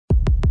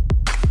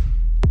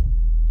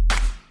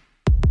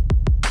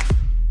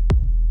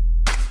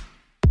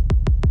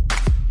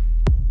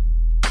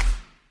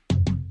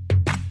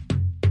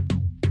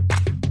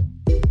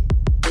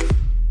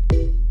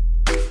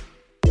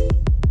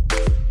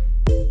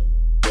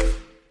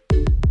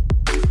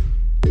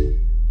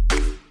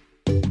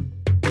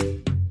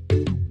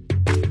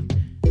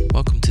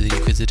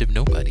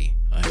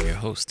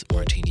host,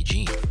 Martini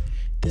G.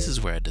 This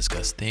is where I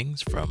discuss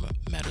things from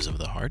matters of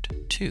the heart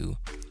to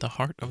the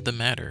heart of the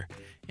matter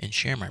and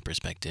share my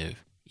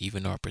perspective,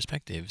 even though our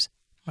perspectives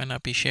might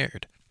not be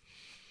shared.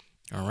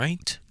 All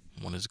right,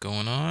 what is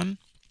going on?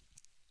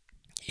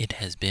 It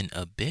has been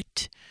a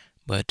bit,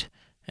 but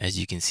as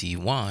you can see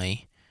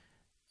why,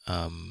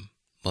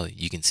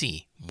 you can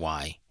see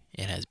why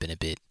it has been a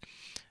bit.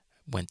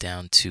 Went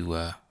down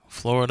to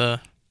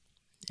Florida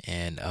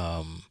and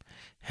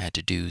had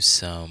to do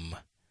some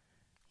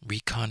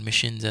recon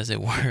missions, as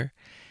it were,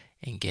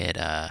 and get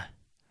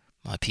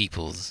my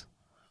peoples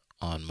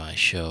on my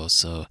show.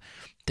 So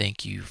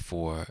thank you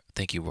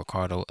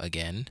Ricardo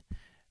again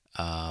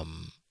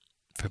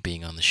for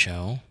being on the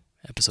show.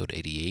 Episode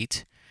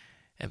 88,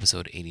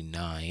 episode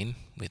 89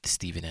 with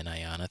Stephen and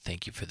Ayana.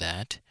 Thank you for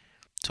that.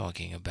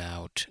 Talking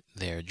about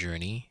their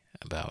journey,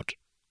 about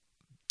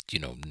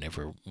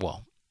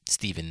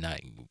Stephen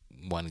not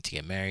wanting to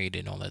get married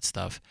and all that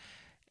stuff.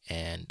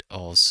 And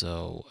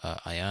also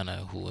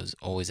Ayana, who was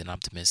always an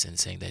optimist and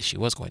saying that she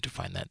was going to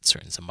find that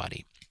certain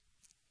somebody.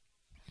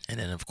 And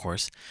then, of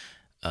course,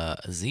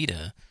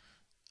 Zeta,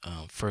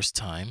 first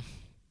time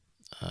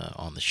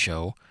on the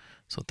show.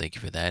 So thank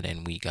you for that.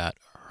 And we got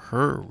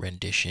her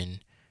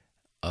rendition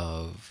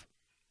of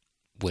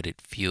what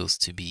it feels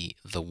to be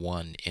the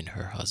one in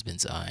her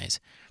husband's eyes.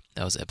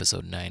 That was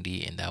episode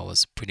 90, and that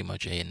was pretty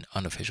much an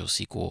unofficial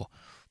sequel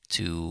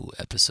to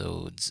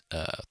episodes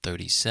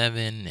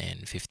 37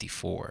 and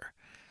 54,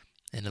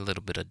 and a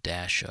little bit of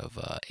dash of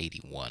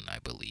 81, I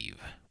believe.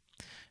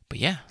 But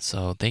yeah,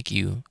 so thank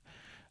you,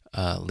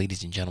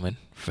 ladies and gentlemen,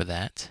 for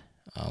that.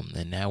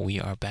 And now we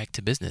are back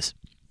to business.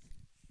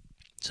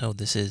 So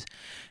this is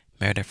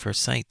Married at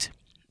First Sight,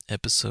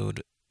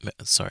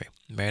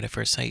 Married at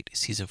First Sight,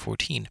 season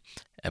 14,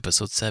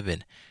 episode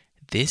 7.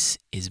 This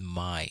is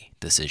my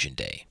decision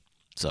day.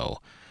 So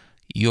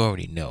you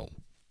already know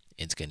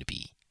it's going to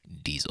be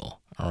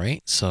Diesel. All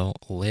right, so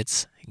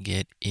let's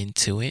get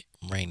into it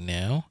right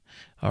now.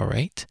 All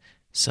right,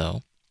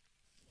 so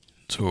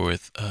we're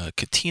with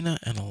Katina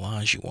and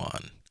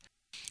Olajuwon.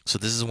 So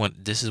this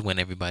is when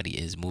everybody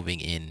is moving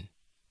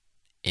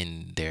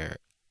in their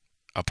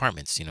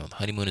apartments. The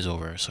honeymoon is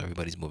over, so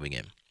everybody's moving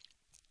in.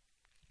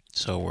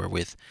 So we're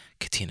with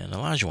Katina and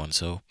Olajuwon.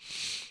 So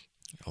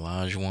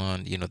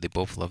Olajuwon, they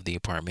both love the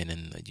apartment,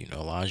 and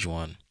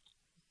Olajuwon,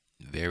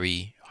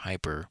 very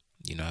hyper.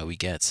 You know how he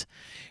gets.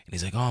 And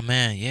he's like, oh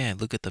man, yeah,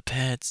 look at the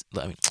pets.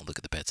 Look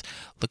at the pets.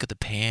 Look at the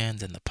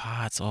pans and the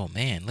pots. Oh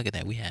man, look at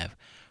that. We have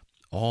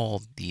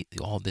all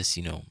this,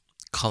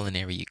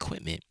 culinary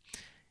equipment.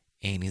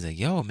 And he's like,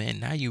 yo, man,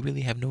 now you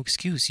really have no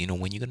excuse, when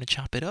you're going to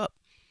chop it up.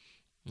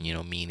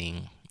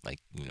 Meaning, like,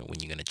 when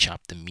you're going to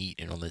chop the meat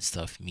and all that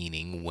stuff,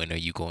 meaning when are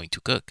you going to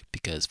cook?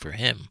 Because for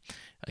him,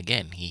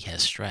 again, he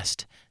has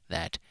stressed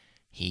that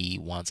he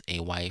wants a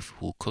wife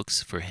who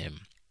cooks for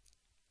him.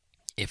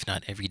 If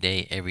not every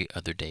day, every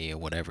other day or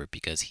whatever,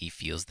 because he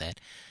feels that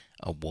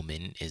a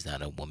woman is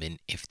not a woman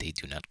if they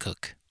do not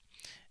cook.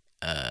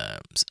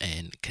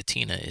 And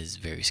Katina is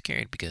very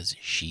scared because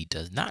she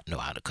does not know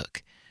how to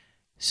cook.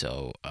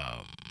 So,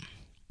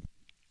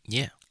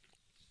 yeah.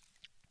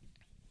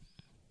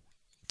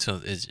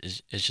 So it's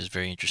just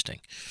very interesting.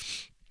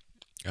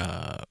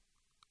 That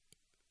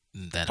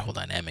whole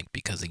dynamic,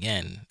 because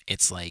again,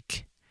 it's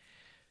like,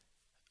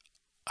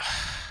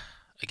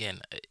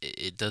 again,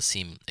 it does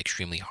seem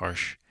extremely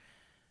harsh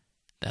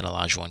that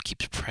Olajuwon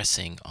keeps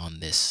pressing on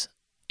this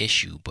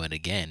issue. But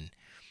again,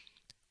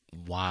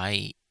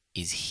 why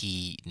is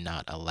he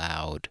not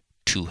allowed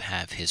to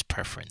have his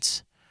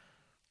preference?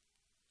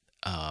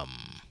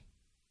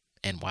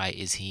 And why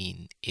is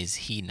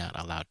he not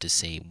allowed to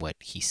say what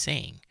he's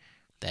saying?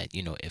 That,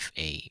 if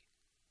a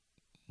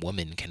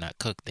woman cannot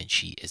cook, then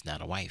she is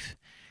not a wife.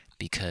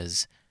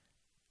 Because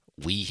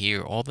we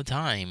hear all the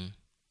time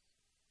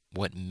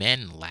what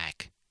men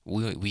lack.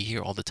 We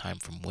hear all the time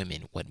from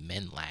women what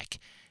men lack,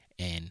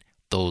 and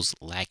those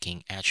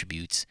lacking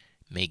attributes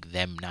make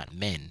them not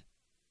men,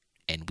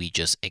 and we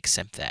just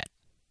accept that.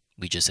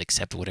 We just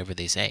accept whatever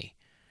they say.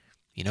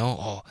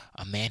 Oh,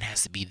 a man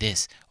has to be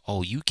this.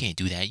 Oh, you can't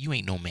do that. You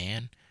ain't no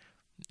man.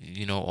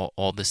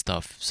 All this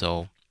stuff.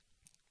 So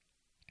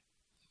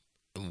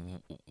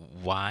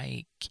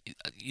why,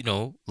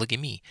 look at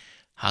me.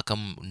 How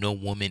come no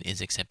woman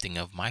is accepting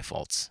of my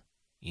faults?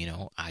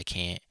 I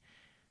can't.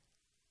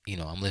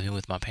 I'm living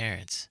with my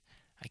parents.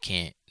 I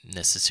can't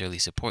necessarily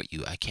support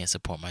you. I can't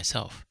support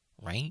myself,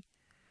 right?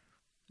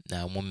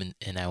 Now,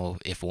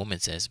 if a woman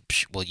says,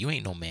 well, you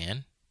ain't no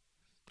man,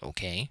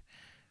 okay,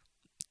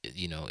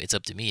 it's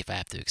up to me if I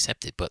have to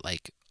accept it. But,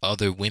 like,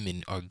 other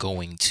women are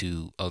going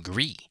to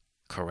agree,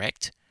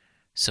 correct?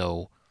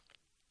 So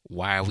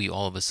why are we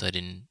all of a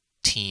sudden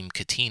Team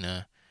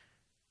Katina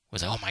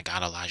was like, oh my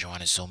God,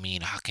 Olajuwon is so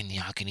mean. How can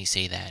he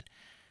say that?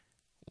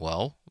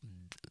 Well,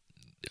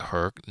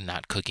 her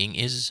not cooking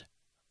is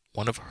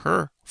one of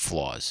her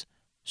flaws.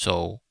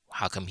 So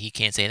how come he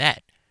can't say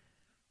that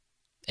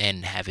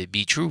and have it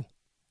be true?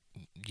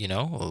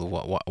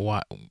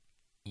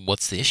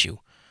 What's the issue?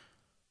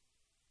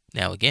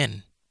 Now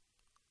again,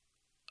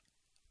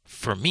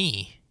 for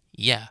me,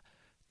 yeah,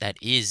 that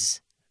is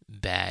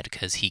bad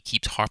because he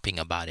keeps harping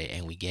about it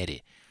and we get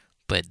it.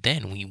 But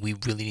then we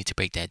really need to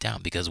break that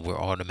down because we're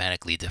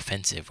automatically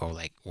defensive or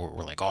like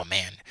we're like, oh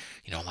man,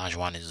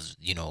 Olajuwon is,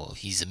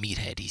 he's a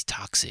meathead, he's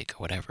toxic or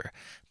whatever.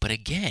 But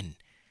again,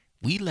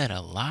 we let a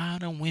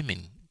lot of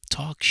women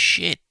talk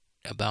shit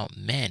about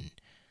men,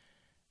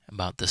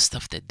 about the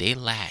stuff that they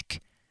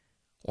lack,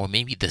 or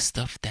maybe the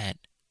stuff that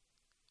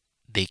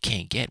they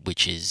can't get,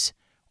 which is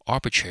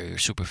arbitrary or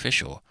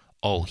superficial.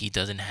 Oh, he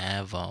doesn't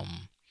have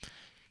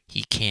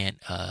he can't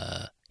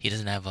he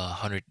doesn't have a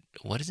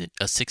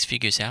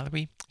 6-figure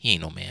salary? He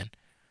ain't no man.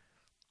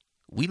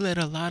 We let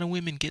a lot of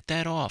women get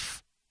that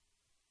off.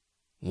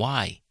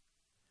 Why?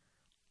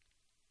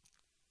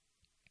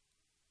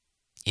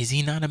 Is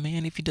he not a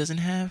man if he doesn't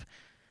have?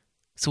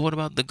 So what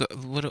about I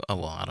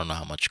don't know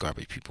how much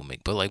garbage people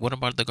make, but like what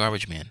about the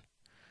garbage man?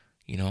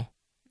 You know?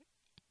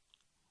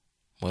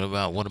 What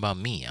about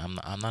me? I'm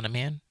not a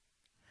man?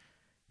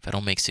 If I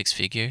don't make 6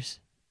 figures?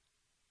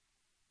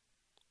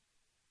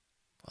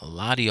 A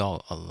lot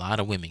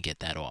of women get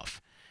that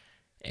off.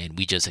 And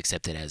we just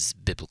accept it as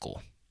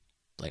biblical.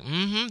 Like,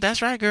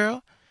 that's right,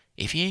 girl.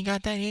 If he ain't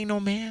got that, he ain't no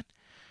man.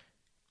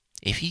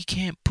 If he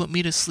can't put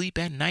me to sleep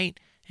at night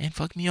and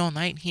fuck me all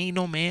night, he ain't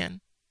no man.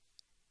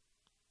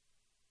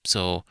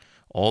 So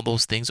all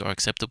those things are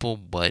acceptable,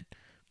 but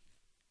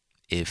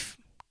if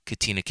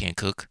Katina can't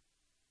cook,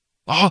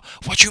 oh,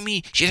 what you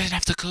mean? She doesn't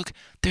have to cook.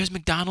 There's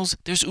McDonald's,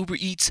 there's Uber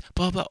Eats,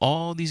 blah, blah.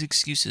 All these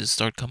excuses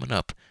start coming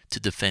up to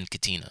defend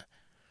Katina.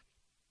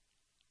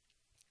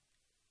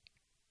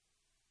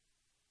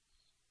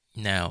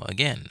 Now,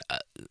 again,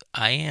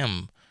 I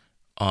am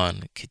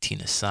on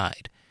Katina's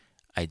side.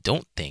 I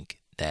don't think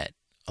that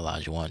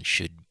Olajuwon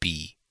should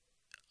be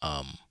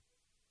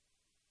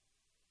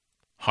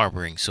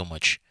harboring so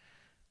much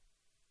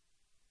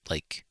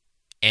like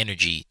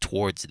energy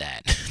towards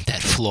that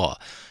flaw.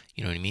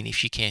 You know what I mean? If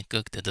she can't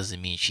cook, that doesn't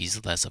mean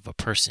she's less of a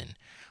person.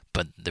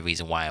 But the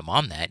reason why I'm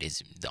on that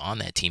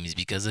team is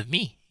because of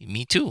me.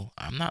 Me too.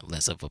 I'm not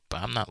less of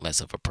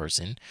a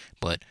person,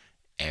 but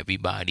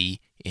everybody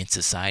in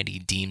society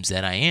deems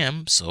that I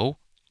am. So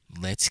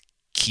let's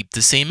keep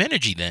the same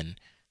energy then.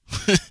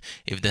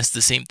 If that's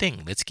the same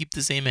thing, let's keep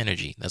the same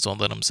energy. That's all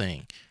that I'm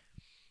saying.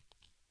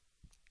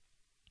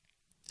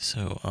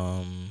 So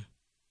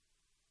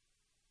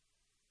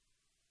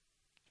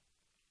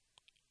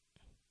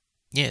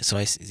so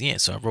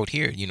I wrote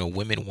here,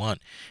 women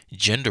want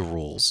gender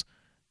roles,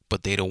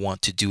 but they don't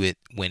want to do it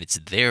when it's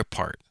their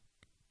part.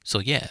 So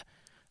yeah,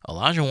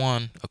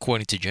 Olajuwon,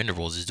 according to gender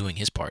roles, is doing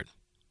his part.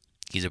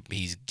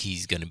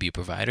 He's gonna be a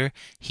provider.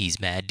 He's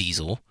Mad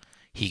Diesel.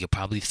 He could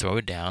probably throw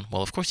it down.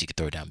 Well, of course he could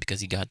throw it down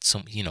because he got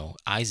some,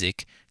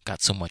 Isaac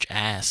got so much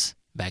ass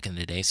back in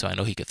the day, so I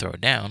know he could throw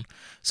it down.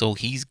 So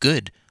he's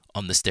good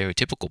on the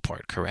stereotypical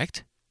part,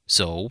 correct?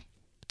 So,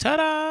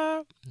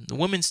 ta-da! The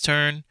women's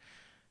turn.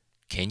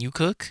 Can you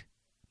cook?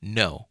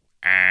 No.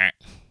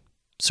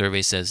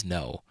 Survey says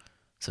no.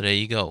 So there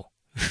you go.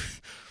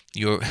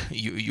 you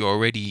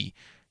already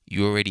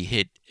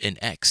hit an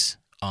X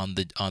on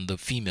the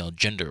female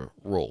gender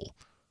role,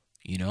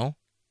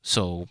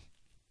 So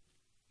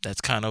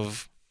it's kind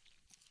of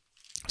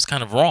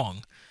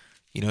wrong.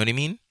 You know what I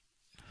mean?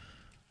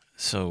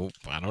 So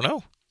I don't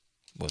know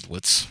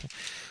what's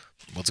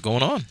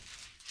going on.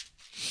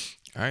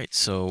 All right,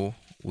 so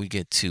we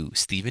get to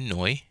Stephen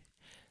Noy.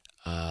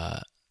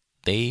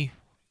 They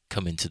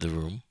come into the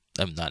room.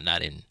 I'm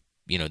not in.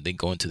 They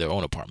go into their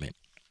own apartment,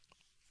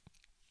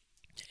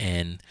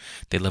 and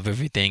they love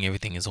everything.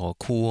 Everything is all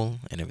cool,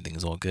 and everything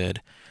is all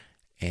good.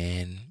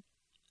 And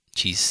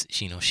she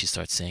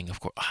starts saying,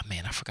 of course, oh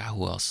man, I forgot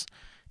who else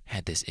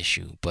had this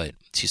issue, but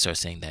she starts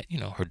saying that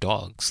her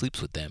dog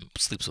sleeps with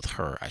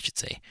her, I should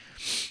say,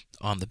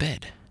 on the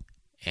bed.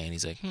 And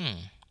he's like,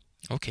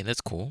 okay,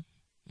 that's cool.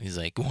 He's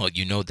like, well,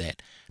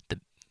 that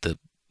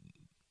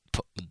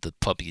the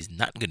puppy is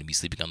not going to be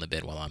sleeping on the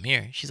bed while I'm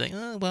here. She's like,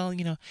 oh, well,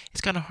 it's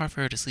kind of hard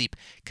for her to sleep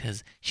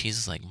because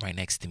she's like right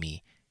next to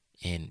me,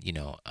 in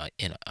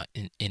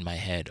my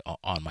head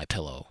on my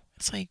pillow.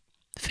 It's like,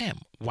 fam,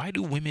 why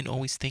do women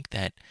always think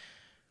that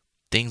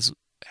things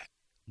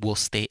will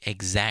stay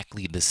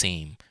exactly the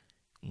same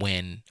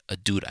when a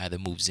dude either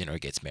moves in or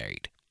gets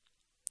married?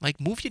 Like,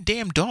 move your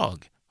damn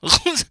dog.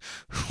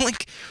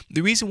 Like,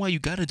 the reason why you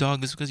got a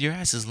dog is because your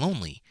ass is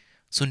lonely.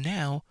 So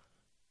now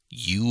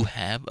you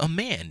have a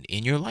man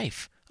in your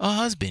life, a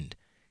husband.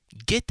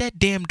 Get that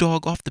damn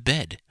dog off the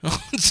bed.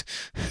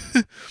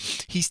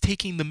 He's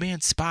taking the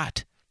man's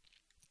spot.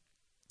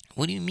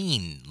 What do you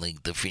mean? Like,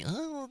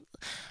 oh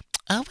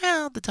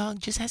well, the dog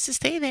just has to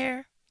stay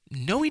there.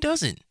 No, he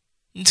doesn't.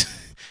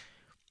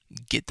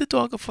 Get the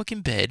dog a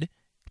fucking bed.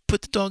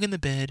 Put the dog in the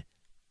bed.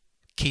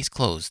 Case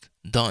closed.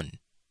 Done.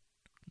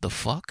 The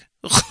fuck?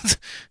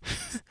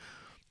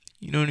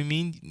 You know what I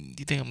mean?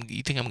 You think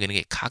I'm gonna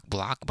get cock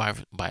blocked by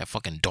a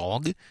fucking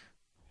dog?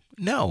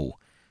 No.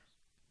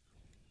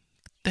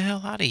 Get the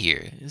hell out of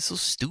here. It's so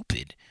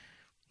stupid.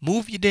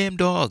 Move your damn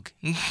dog.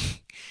 I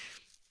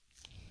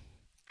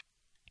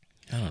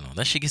don't know.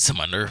 That shit gets on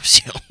my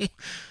nerves, yo.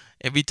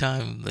 every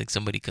time like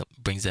somebody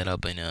brings that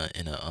up in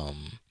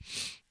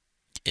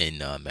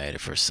Married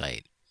at First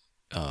Sight,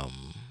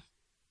 um,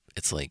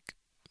 it's like,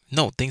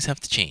 no, things have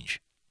to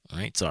change. All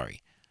right,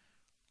 sorry.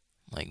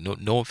 Like,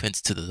 no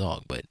offense to the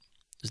dog, but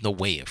there's no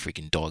way a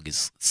freaking dog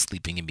is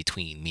sleeping in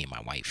between me and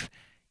my wife. You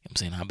know what I'm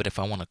saying? How about if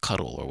I want to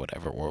cuddle or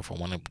whatever, or if I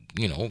want to,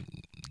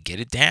 get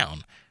it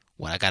down,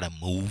 what, I gotta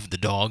move the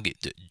dog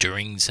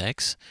during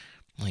sex?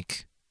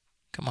 Like,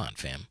 come on,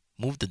 fam,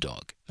 move the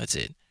dog. That's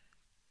it.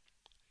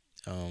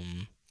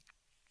 Um,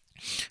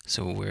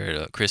 so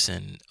we're Chris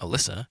and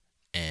Alyssa,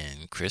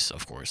 and Chris,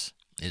 of course,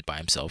 is by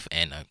himself,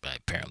 and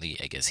apparently,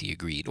 I guess he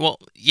agreed. Well,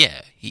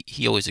 yeah,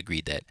 he always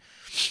agreed that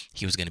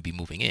he was going to be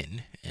moving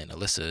in, and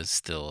Alyssa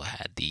still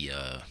had the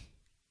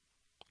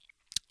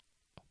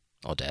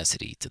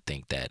audacity to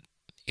think that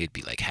it'd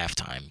be like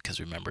halftime, because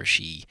remember,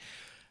 she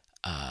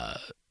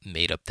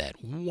made up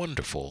that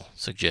wonderful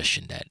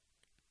suggestion that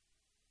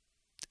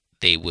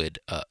they would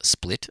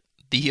split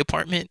the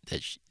apartment,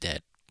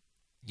 that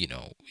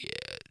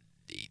yeah,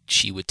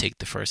 she would take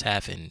the first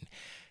half, and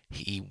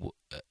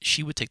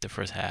she would take the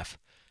first half,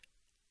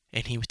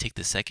 and he would take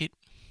the second.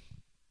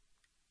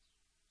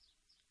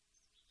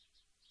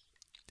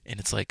 And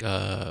it's like,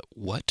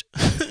 what?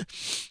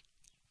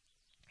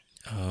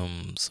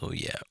 So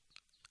yeah.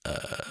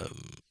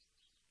 Um,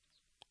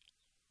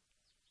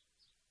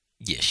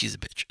 yeah, she's a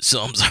bitch.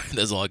 So I'm sorry.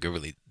 That's all I could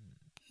really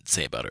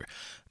say about her.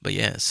 But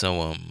yeah,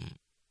 so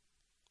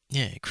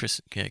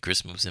Chris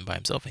moves in by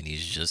himself, and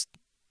he's just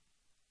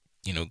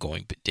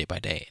going day by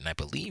day. And I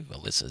believe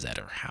Alyssa's at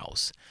her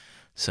house.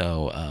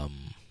 So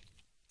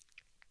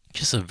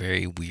just a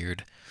very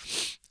weird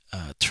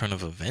turn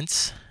of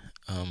events.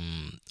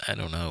 I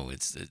don't know.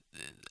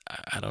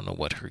 I don't know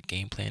what her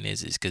game plan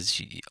is. Is because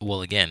she,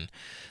 well, again,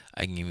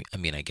 I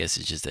mean, I guess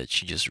it's just that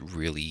she just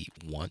really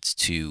wants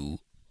to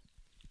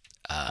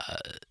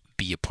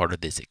be a part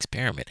of this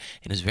experiment.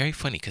 And it's very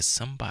funny because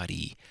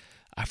somebody,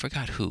 I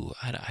forgot who,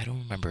 I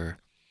don't remember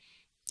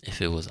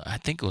if it was, I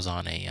think it was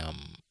on a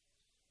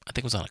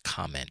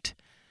comment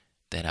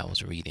that I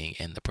was reading,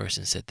 and the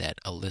person said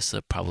that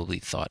Alyssa probably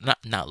thought,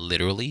 not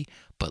literally,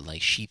 but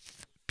like she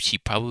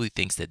probably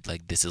thinks that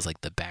like this is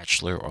like The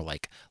Bachelor, or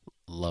like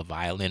Love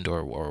Island,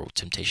 or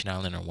Temptation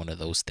Island, or one of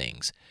those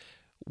things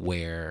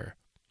where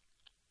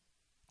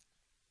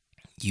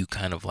you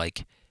kind of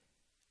like,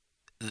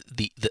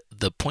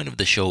 the point of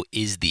the show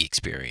is the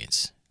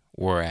experience,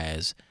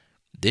 whereas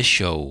this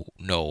show,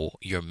 no,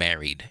 you're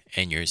married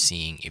and you're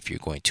seeing if you're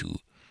going to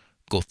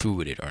go through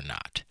with it or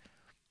not.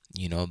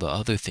 The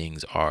other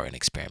things are an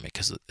experiment,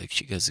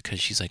 because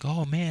she's like,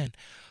 oh man,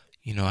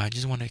 I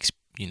just want to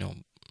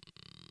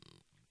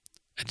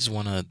I just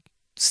want to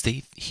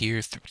stay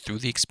here through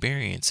the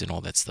experience and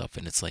all that stuff.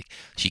 And it's like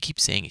she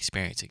keeps saying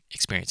experience,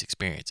 experience,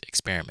 experience,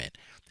 experiment,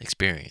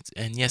 experience.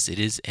 And yes, it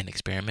is an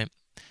experiment,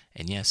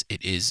 and yes,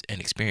 it is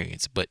an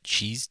experience, but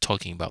she's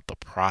talking about the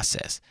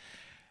process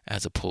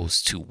as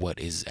opposed to what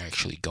is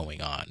actually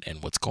going on.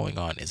 And what's going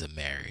on is a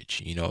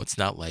marriage. It's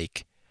not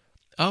like,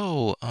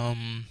 oh,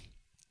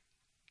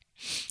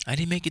 I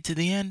didn't make it to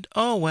the end.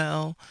 Oh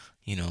well,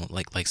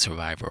 like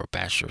Survivor or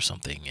Bachelor or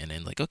something, and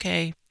then like,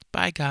 okay,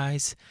 bye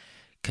guys,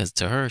 because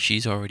to her,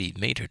 she's already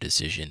made her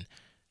decision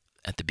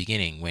at the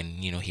beginning when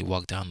he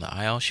walked down the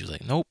aisle. She was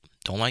like, nope,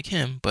 don't like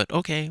him, but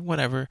okay,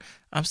 whatever.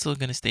 I'm still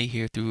gonna stay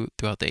here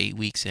throughout the 8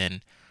 weeks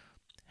and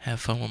have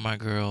fun with my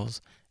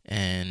girls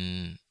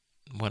and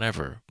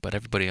whatever. But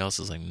everybody else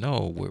is like,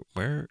 no,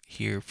 we're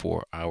here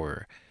for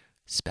our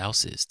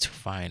spouses, to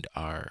find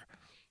our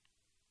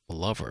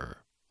lover,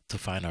 to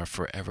find our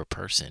forever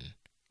person,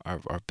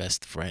 our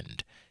best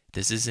friend.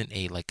 This isn't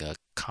like a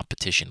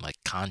competition, like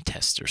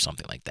contest or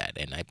something like that.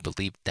 And I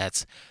believe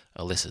that's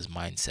Alyssa's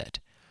mindset.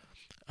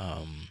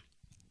 Um,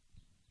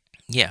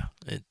 yeah,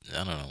 I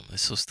don't know.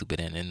 It's so stupid.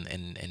 And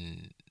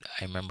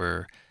I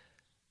remember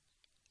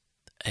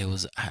it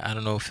was, I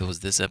don't know if it was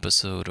this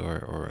episode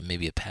or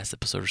maybe a past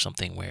episode or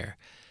something, where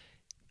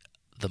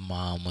the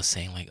mom was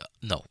saying like,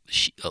 no,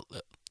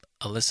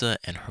 Alyssa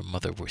and her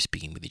mother were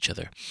speaking with each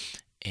other,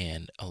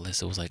 and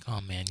Alyssa was like, oh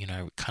man,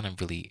 I kind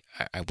of really,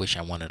 I wish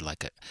I wanted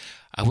like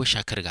I wish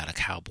I could have got a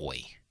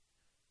cowboy,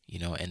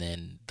 and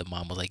then the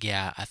mom was like,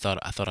 yeah, I thought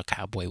a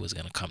cowboy was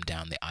gonna come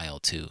down the aisle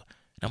too.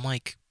 And I'm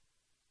like,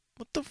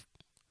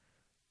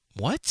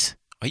 what?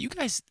 Are you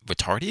guys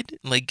retarded?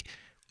 Like,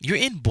 you're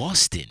in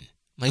Boston.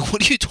 Like,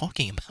 what are you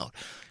talking about?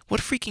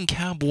 What freaking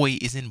cowboy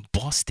is in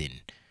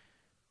Boston?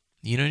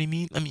 You know what I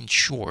mean? I mean,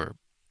 sure,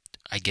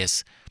 I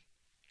guess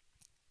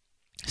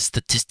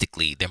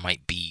statistically there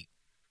might be,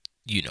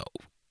 you know,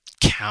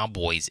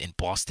 cowboys in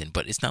Boston,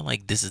 but it's not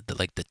like this is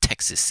the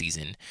Texas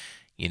season,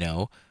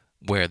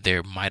 where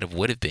there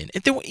would have been.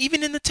 If there were,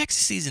 even in the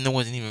Texas season, there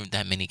wasn't even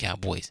that many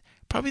cowboys.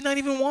 Probably not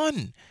even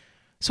one.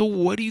 So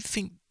what do you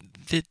think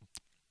that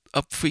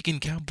a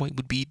freaking cowboy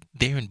would be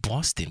there in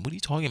Boston? What are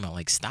you talking about?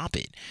 Like, stop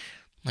it.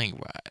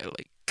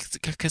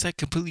 Because I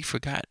completely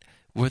forgot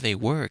where they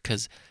were,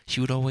 because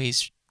she would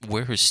always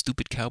wear her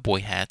stupid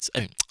cowboy hats. I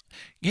mean,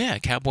 yeah,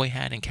 cowboy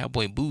hat and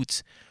cowboy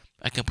boots.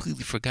 I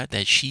completely forgot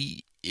that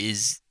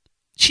she's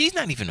she's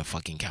not even a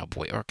fucking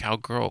cowboy or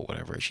cowgirl or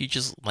whatever. She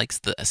just likes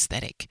the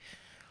aesthetic,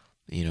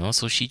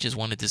 So she just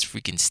wanted this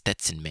freaking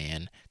Stetson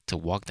man to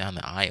walk down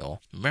the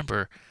aisle.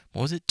 Remember,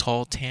 what was it?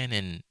 Tall, tan,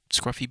 and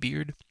scruffy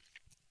beard?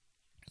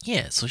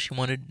 Yeah, so she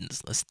wanted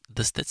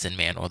the Stetson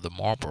man or the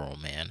Marlboro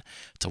man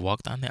to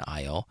walk down the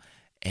aisle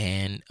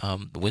and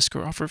whisk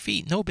her off her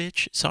feet. No,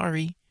 bitch,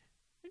 sorry.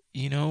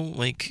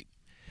 Like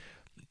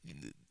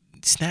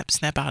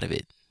snap out of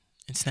it,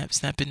 and snap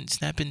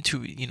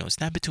into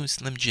snap into a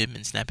Slim Jim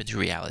and snap into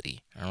reality.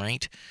 All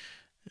right,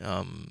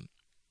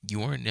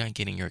 you are not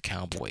getting your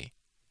cowboy.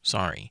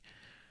 Sorry.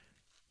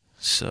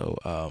 So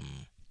I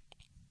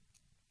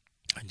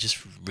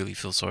just really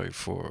feel sorry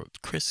for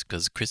Chris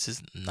because Chris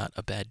is not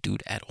a bad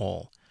dude at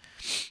all.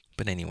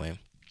 But anyway,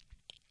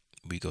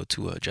 we go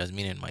to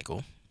Jasmine and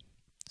Michael.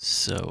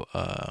 So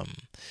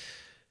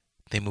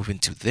they move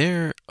into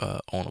their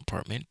own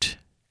apartment,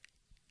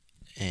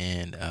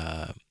 and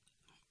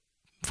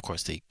of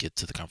course they get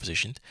to the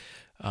conversation.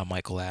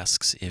 Michael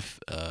asks if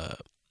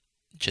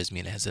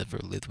Jasmine has ever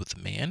lived with a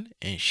man,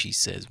 and she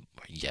says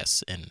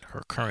yes, and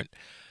her current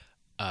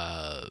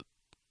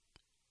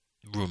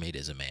roommate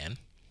is a man.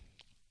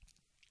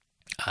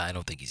 I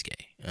don't think he's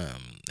gay.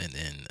 And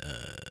then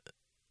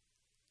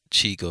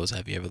she goes,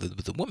 "Have you ever lived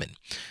with a woman?"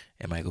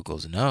 And Michael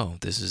goes, "No,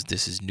 this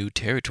is new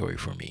territory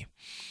for me."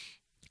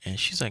 And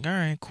she's like, "All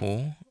right,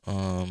 cool."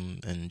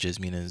 And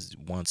Jasmine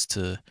wants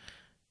to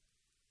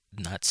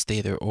not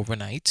stay there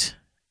overnight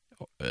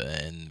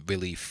and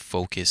really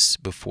focus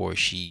before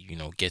she,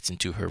 gets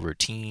into her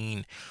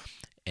routine.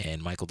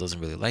 And Michael doesn't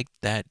really like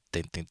that.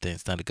 They think that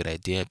it's not a good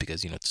idea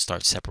because, to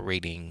start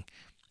separating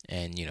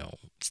and,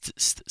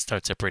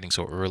 start separating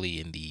so early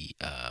in the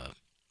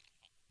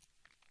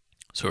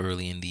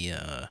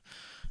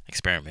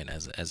experiment,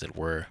 as it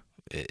were,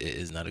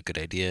 is not a good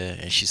idea.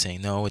 And she's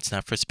saying, no, it's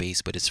not for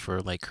space, but it's for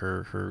like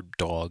her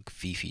dog,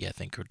 Fifi, I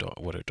think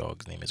what her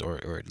dog's name is,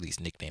 or at least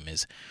nickname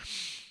is.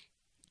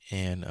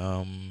 And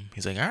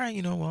he's like, all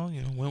right,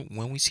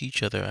 when we see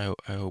each other,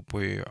 I hope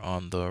we're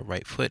on the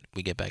right foot.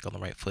 We get back on the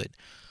right foot.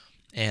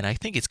 And I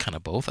think it's kind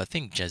of both. I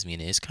think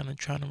Jasmine is kind of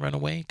trying to run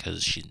away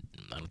because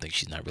I don't think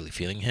she's not really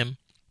feeling him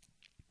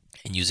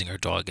and using her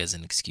dog as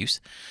an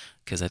excuse.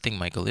 Because I think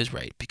Michael is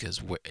right,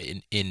 because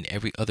in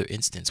every other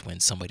instance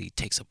when somebody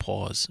takes a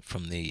pause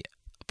from the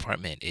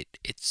apartment,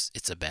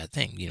 it's a bad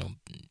thing.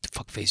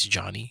 Fuckface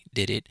Johnny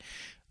did it.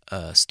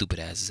 Stupid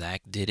ass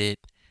Zach did it.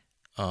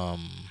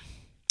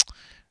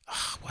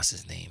 What's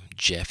his name?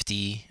 Jeff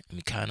D.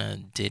 Kind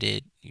of did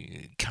it.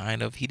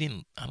 Kind of. He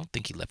didn't. I don't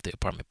think he left the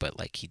apartment, but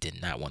like he did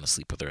not want to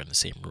sleep with her in the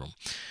same room.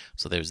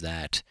 So there's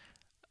that.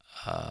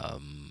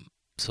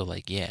 So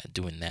like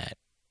doing that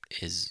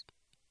is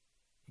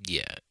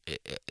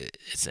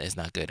it's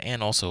not good.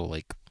 And also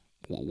like,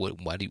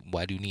 why do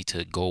you need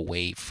to go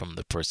away from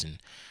the person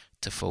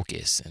to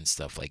focus and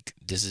stuff? Like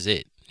this is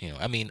it.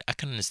 I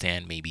can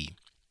understand maybe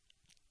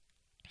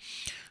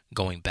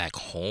going back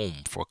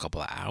home for a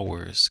couple of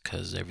hours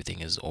because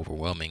everything is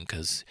overwhelming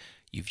because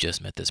you've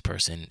just met this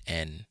person,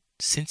 and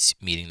since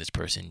meeting this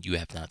person you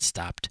have not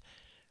stopped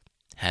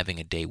having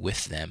a day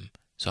with them.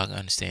 So I can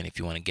understand if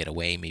you want to get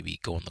away,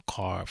 maybe go in the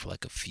car for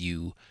like a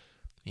few,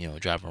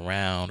 drive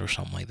around or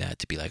something like that,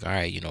 to be like, all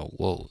right,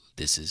 whoa,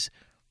 this is,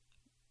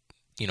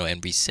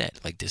 and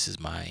reset. Like this is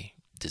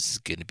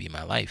going to be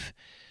my life.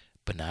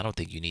 But now I don't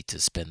think you need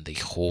to spend the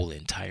whole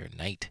entire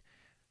night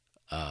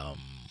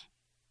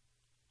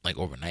like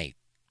overnight,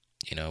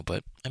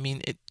 but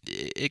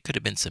it could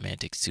have been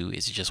semantics too.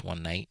 It's just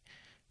one night,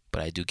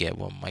 but I do get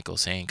what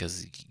Michael's saying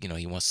because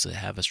he wants to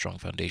have a strong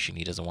foundation.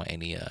 He doesn't want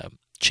any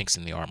chinks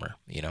in the armor,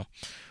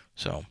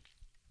 So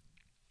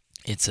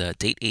it's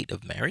date 8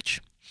 of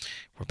marriage.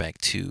 We're back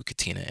to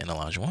Katina and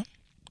Olajuwon,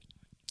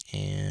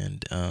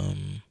 and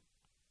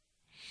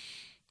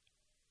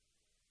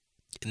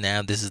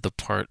now this is the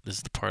part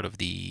of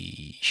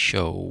the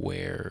show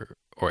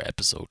or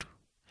episode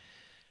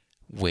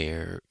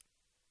where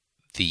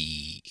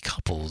the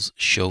couples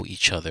show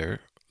each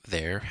other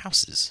their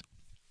houses.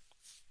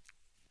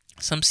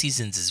 Some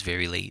seasons is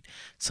very late,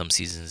 some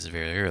seasons is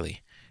very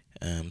early.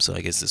 So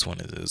I guess this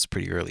one is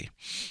pretty early.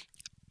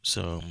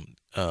 So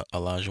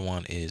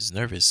Olajuwon is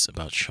nervous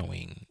about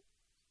showing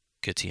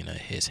Katina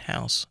his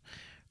house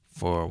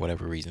for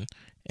whatever reason,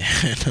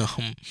 and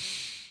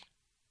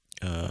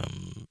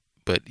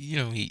but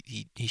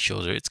he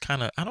shows her. It's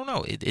kind of, I don't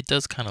know. It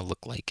does kind of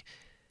look like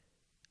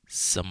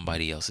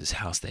somebody else's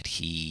house that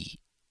he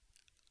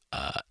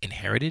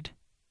inherited,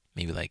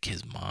 maybe like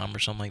his mom or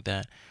something like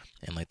that,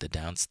 and like the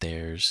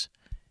downstairs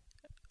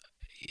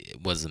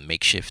it was a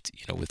makeshift,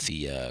 with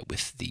the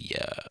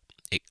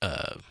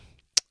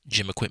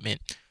gym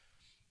equipment.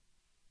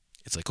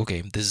 It's like,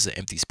 okay, this is an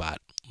empty spot,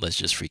 let's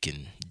just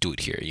freaking do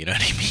it here, you know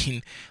what I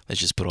mean? Let's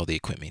just put all the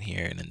equipment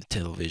here and then the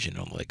television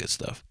and all that good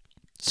stuff.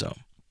 So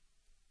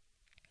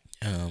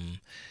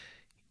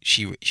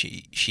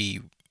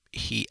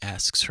he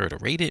asks her to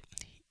rate it.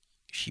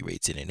 She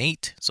rates it an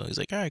 8. So he's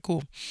like, all right,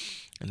 cool.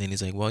 And then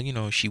he's like,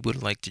 well, she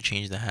would like to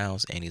change the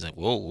house. And he's like,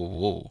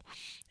 whoa.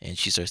 And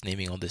she starts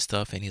naming all this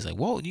stuff. And he's like,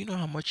 whoa, do you know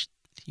how much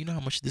you know how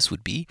much this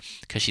would be?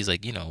 Because she's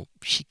like,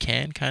 she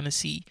can kind of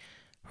see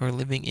her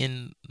living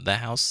in the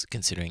house,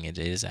 considering it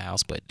is a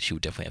house, but she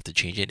would definitely have to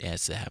change it. It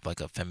has to have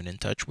like a feminine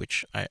touch,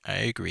 which I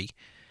agree.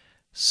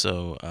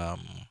 So,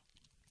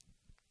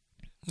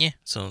 yeah,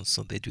 so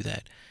they do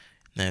that.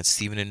 Now,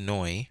 Stephen and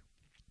Noy,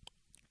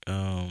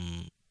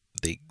 um,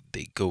 they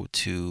go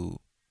to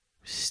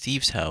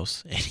Steve's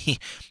house,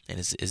 and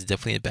it's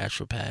definitely a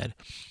bachelor pad.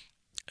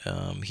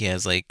 He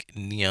has like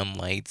neon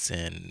lights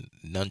and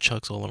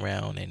nunchucks all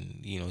around,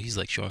 and he's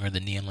like showing her the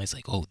neon lights,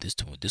 like, oh, this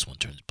one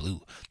turns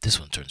blue, this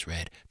one turns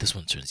red, this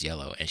one turns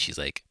yellow, and she's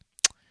like,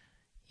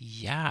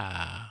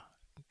 yeah,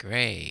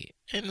 great.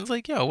 And it's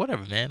like, yo,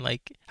 whatever, man.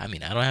 Like, I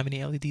mean, I don't have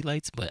any LED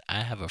lights, but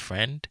I have a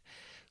friend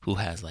who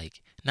has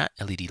like not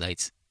LED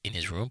lights in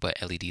his room, but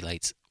LED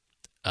lights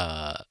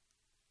uh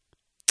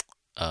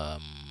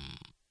um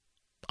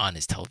on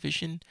his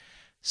television.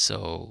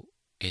 So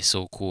it's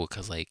so cool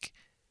because like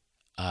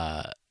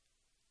uh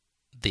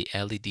the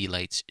LED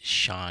lights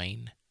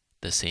shine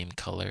the same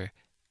color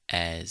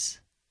as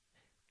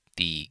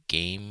the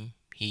game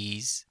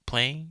he's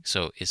playing.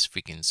 So it's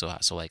freaking so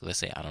hot. So like let's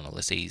say, I don't know,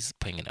 let's say he's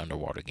playing an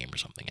underwater game or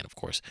something, and of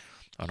course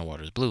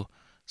underwater is blue.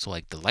 So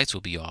like the lights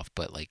will be off,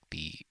 but like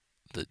the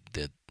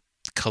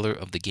color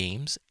of the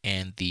games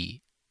and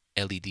the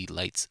LED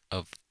lights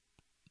of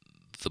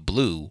the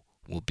blue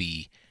will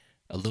be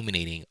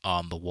illuminating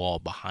on the wall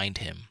behind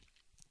him.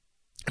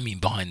 I mean,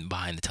 behind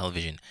the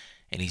television,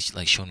 and he's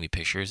like showing me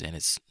pictures, and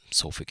it's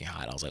so freaking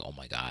hot. I was like, oh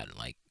my god!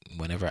 Like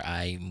whenever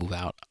I move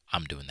out,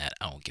 I'm doing that.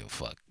 I don't give a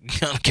fuck.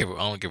 I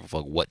don't give a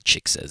fuck what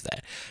chick says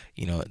that.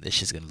 This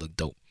shit's gonna look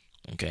dope.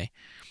 Okay,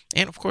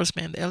 and of course,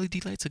 man, the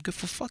LED lights are good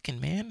for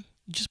fucking, man.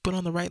 You just put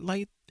on the right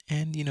light,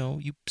 and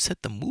you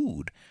set the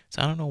mood.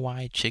 So I don't know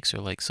why chicks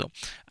are like so.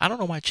 I don't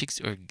know why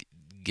chicks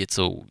get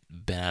so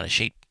bent out of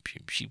shape.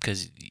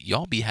 Because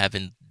y'all be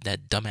having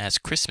that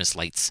dumbass Christmas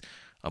lights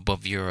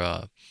above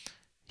your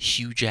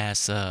huge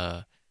ass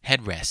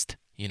headrest,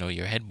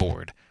 your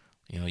headboard.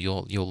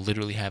 You'll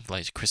literally have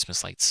like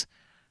Christmas lights.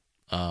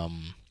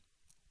 Um,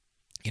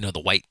 the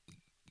white,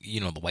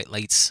 the white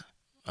lights.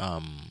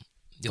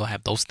 You'll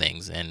have those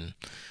things, and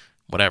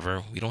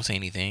whatever. We don't say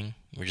anything.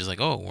 We're just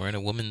like, oh, we're in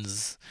a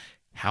woman's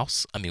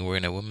house. I mean, we're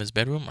in a woman's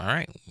bedroom. All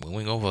right,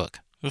 we go fuck.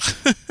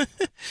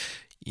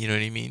 You know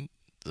what I mean?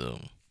 So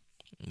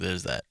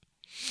there's that.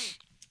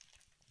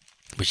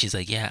 But she's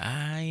like, yeah,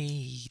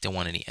 I don't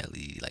want any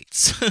LED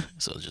lights.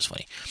 So it's just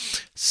funny.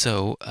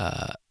 So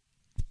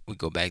we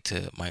go back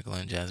to Michael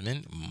and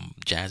Jasmine.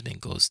 Jasmine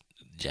goes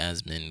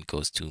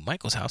to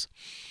Michael's house,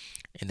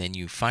 and then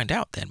you find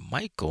out that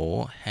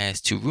Michael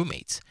has two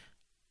roommates,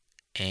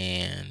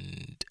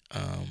 and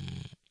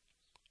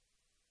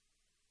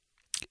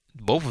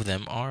both of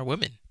them are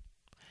women.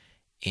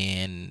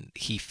 And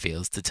he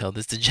fails to tell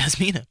this to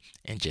Jasmina,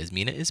 and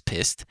Jasmina is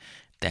pissed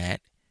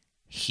that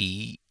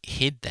he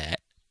hid that,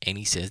 and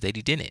he says that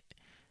he didn't.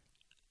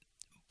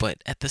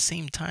 But at the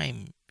same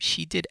time,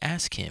 she did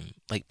ask him,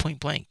 like point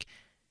blank,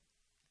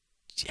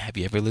 have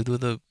you ever lived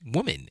with a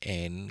woman?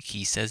 And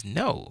he says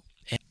no.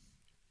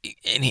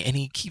 And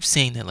he keeps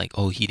saying that, like,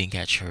 oh, he didn't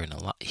catch her in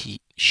a lie.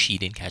 She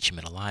didn't catch him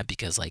in a lie,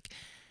 because like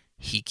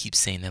he keeps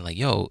saying that, like,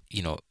 yo,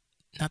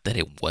 not that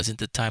it wasn't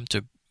the time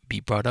to be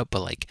brought up,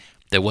 but like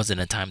there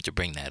wasn't a time to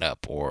bring that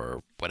up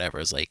or whatever.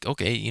 It's like,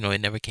 okay,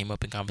 it never came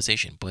up in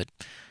conversation, but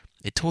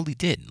it totally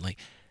did. Like,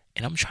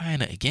 and I'm trying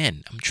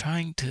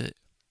to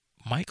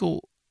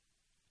Michael,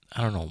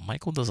 I don't know,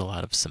 Michael does a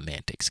lot of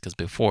semantics, because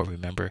before,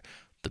 remember,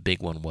 the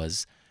big one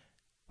was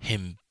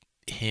him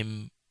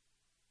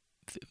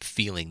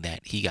feeling that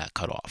he got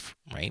cut off,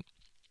 right?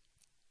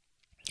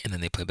 And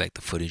then they play back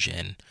the footage,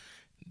 and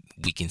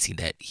we can see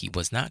that he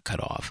was not cut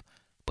off,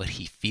 but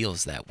he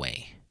feels that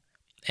way.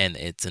 And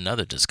it's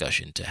another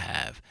discussion to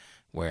have,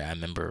 where I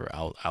remember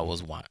I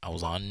was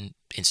on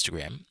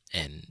Instagram,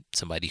 and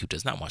somebody who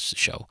does not watch the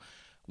show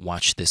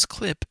watched this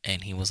clip,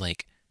 and he was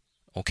like,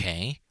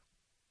 okay,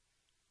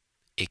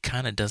 it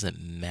kind of doesn't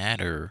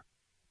matter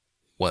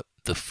what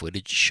the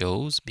footage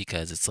shows,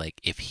 because it's like,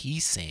 if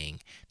he's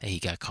saying that he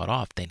got cut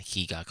off, then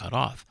he got cut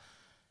off.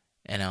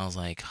 And I was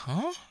like,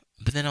 huh?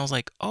 But then I was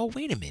like, oh,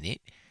 wait a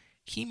minute,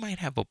 he might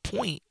have a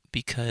point,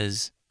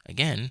 because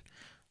again,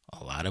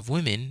 a lot of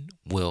women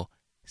will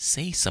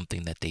say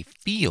something that they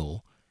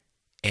feel,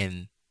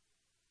 and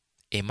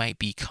it might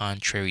be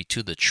contrary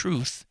to the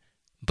truth,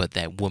 but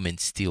that woman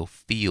still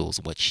feels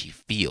what she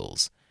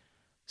feels.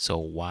 So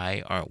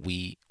why aren't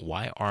we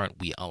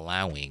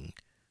allowing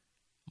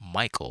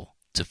Michael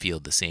to feel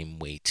the same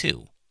way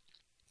too,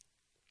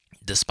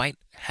 despite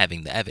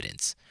having the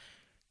evidence?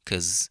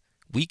 Because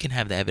we can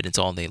have the evidence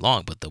all day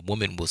long, but the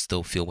woman will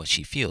still feel what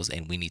she feels,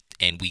 and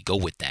we go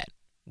with that.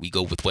 We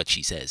go with what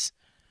she says.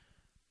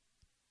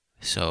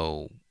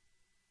 So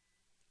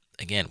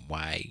again,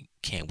 why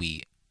can't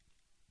we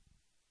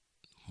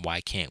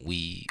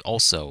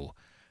also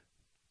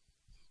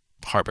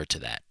harbor to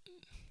that?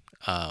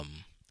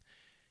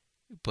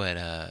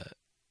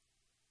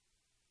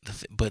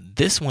 But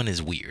this one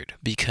is weird,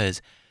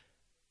 because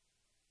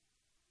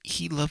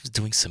he loves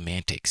doing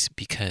semantics,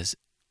 because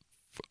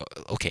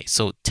okay,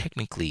 so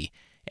technically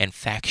and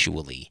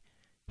factually,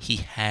 he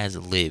has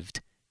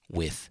lived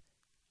with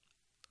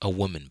a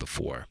woman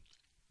before,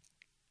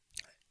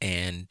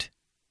 and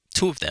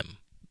two of them,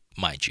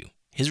 mind you,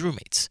 his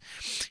roommates.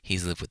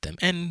 He's lived with them,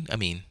 and I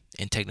mean,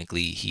 and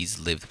technically, he's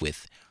lived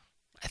with.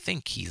 I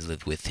think he's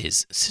lived with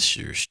his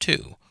sisters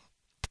too,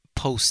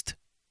 post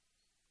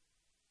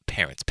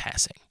parents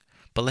passing.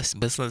 But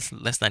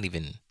let's not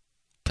even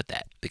put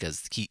that,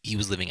 because he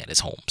was living at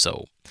his home,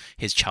 so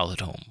his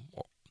childhood home.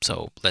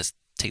 So let's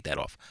take that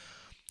off.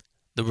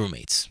 The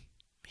roommates.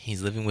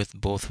 He's living with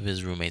both of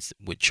his roommates,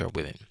 which are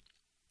women.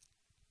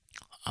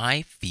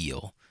 I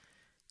feel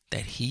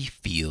that he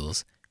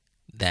feels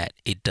that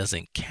it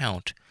doesn't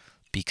count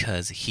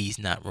because he's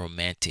not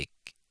romantic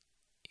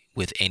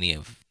with any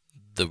of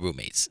the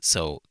roommates.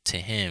 So to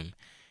him,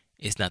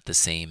 it's not the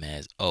same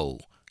as, oh,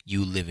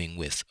 you living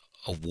with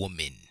a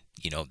woman,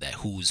 that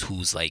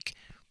who's like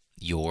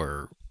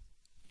your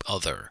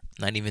other,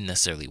 not even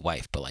necessarily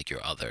wife, but like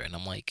your other. And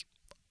I'm like,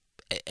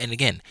 and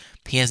again,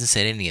 he hasn't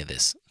said any of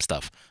this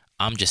stuff.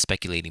 I'm just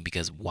speculating,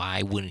 because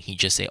why wouldn't he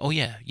just say, oh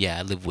yeah,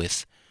 I live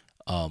with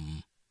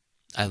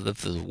I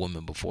lived with a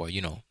woman before,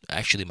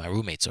 actually my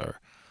roommates are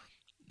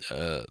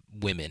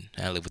women,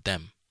 and I live with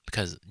them.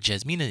 Because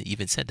Jasmina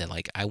even said that,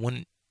 like, I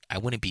wouldn't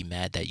be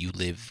mad that you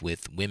live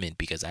with women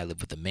because I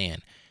live with a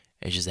man.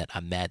 It's just that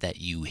I'm mad that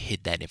you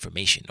hid that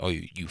information, or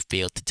you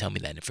failed to tell me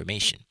that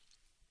information.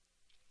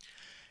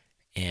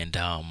 And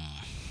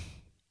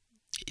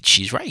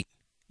she's right.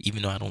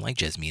 Even though I don't like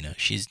Jasmina,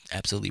 she's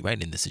absolutely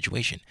right in this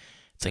situation.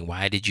 It's like,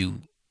 why did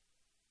you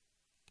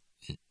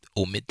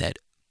omit that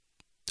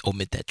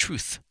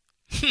truth?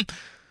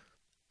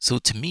 So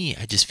to me,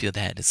 I just feel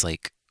that it's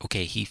like,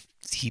 okay, he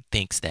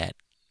thinks that,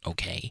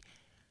 okay,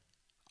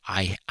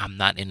 I'm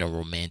not in a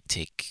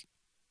romantic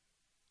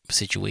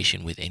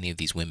situation with any of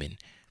these women,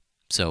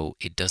 so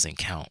it doesn't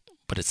count.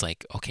 But it's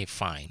like, okay,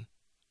 fine,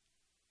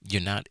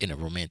 you're not in a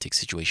romantic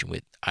situation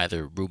with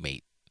either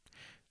roommate,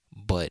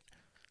 but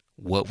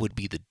what would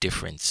be the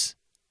difference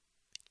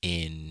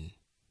in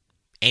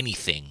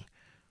anything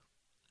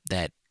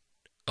that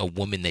a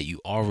woman that you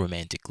are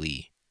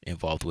romantically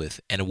involved with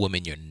and a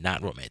woman you're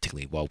not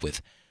romantically involved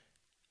with,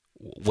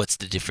 what's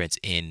the difference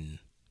in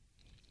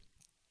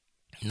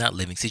not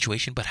living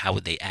situation, but how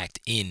would they act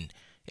in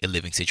a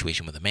living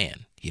situation with a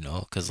man?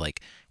 Because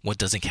like, what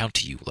doesn't count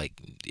to you? Like,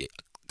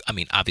 I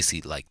mean,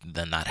 obviously, like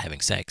the not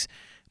having sex,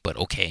 but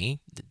okay,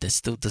 that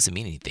still doesn't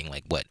mean anything.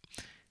 Like, what?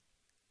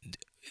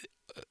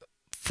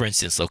 For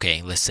instance,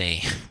 okay, let's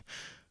say,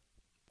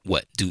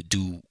 what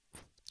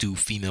do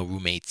female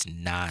roommates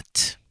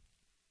not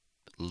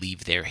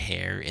leave their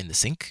hair in the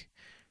sink?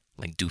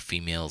 Like, do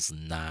females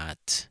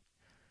not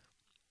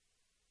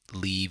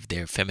leave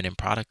their feminine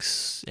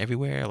products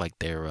everywhere, like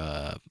their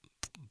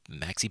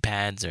maxi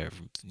pads, or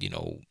the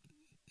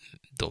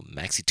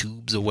maxi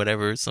tubes or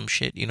whatever, some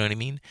shit? You know what I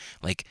mean?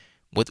 Like,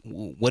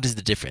 what is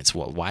the difference?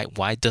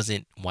 Why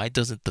doesn't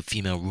the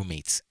female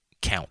roommates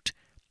count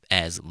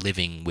as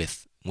living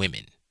with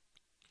women?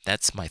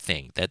 That's my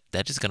thing.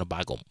 That is gonna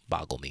boggle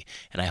me,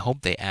 and I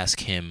hope they ask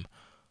him.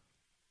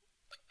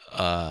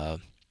 I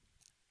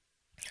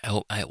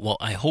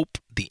hope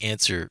the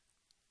answer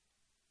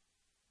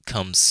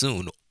comes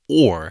soon,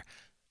 or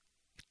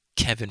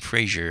Kevin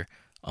Frazier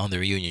on the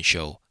reunion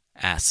show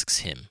asks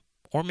him,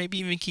 or maybe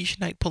even Keisha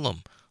Knight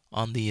Pullum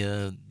on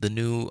the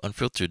new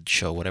Unfiltered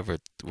show, whatever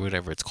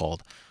it's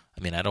called.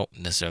 I mean, I don't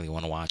necessarily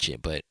want to watch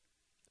it, but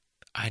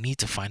I need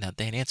to find out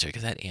that answer,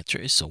 because that answer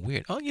is so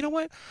weird. Oh, you know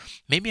what?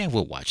 Maybe I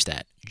will watch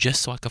that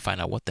just so I can find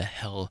out what the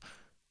hell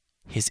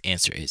his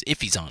answer is,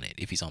 if he's on it,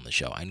 if he's on the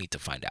show. I need to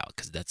find out,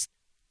 because that's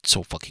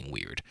so fucking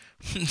weird.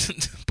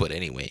 But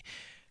anyway,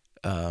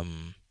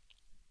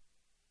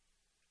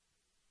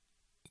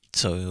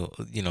 so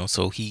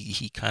so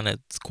he kind of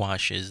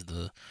squashes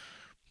the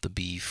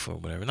beef or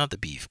whatever, not the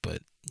beef,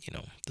 but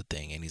the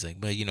thing, and he's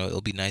like, but it'll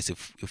be nice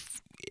if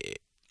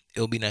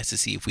it'll be nice to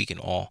see if we can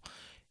all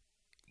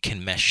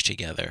mesh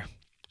together.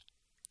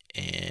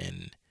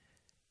 And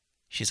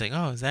she's like,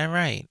 oh, is that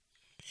right?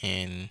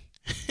 And,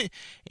 and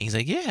he's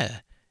like, yeah.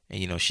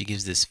 And she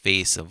gives this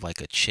face of like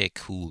a chick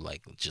who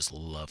like just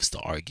loves to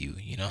argue,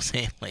 what I'm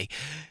saying? Like,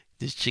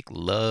 this chick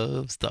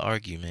loves to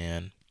argue,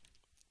 man,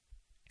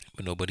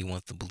 but nobody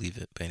wants to believe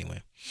it. But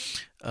anyway,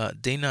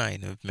 day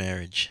 9 of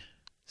marriage.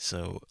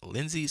 So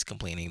Lindsay's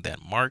complaining that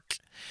Mark's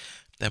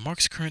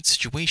current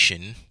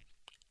situation,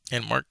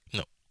 and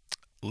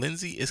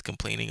Lindsay is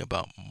complaining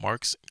about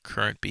Mark's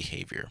current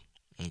behavior,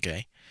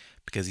 okay?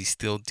 Because he's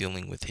still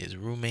dealing with his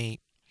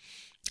roommate.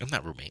 I'm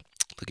not roommate.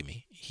 Look at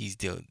me. He's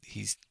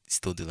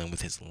still dealing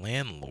with his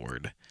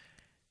landlord.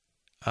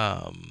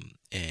 And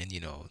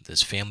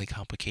there's family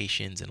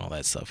complications and all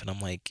that stuff. And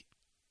I'm like,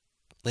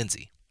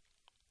 Lindsay,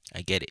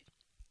 I get it.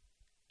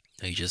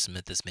 You just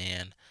met this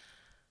man,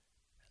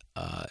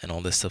 and all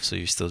this stuff, so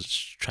you're still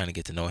trying to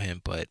get to know him.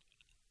 But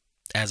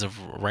as of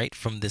right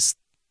from this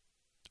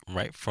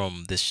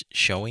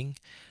showing,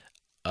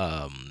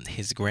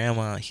 his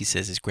grandma, he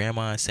says his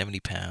grandma is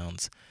 70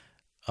 pounds.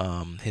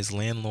 His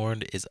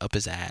landlord is up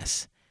his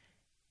ass,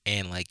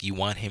 and like you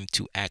want him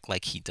to act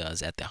like he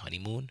does at the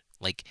honeymoon.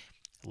 Like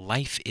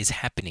life is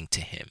happening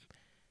to him.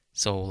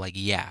 So like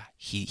yeah,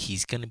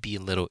 he's going to be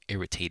a little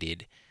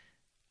irritated,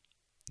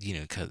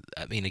 cuz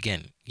I mean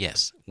again,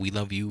 yes, we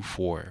love you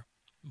for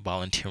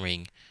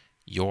volunteering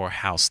your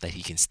house that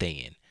he can stay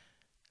in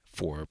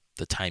for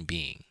the time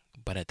being.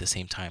 But at the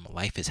same time,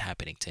 life is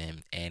happening to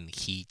him and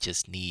he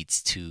just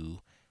needs to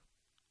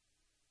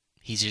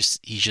he's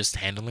just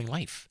handling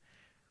life.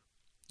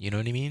 You know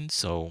what I mean?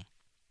 So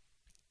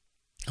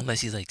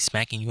unless he's like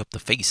smacking you up the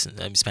face and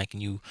I'm smacking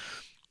you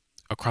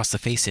across the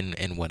face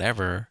and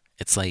whatever,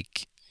 it's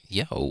like,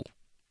 yo,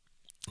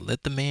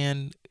 let the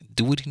man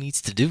do what he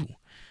needs to do.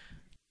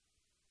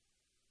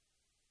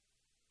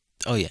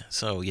 Oh yeah,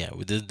 so yeah,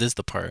 this is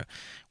the part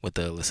with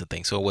the Alyssa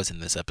thing. So it was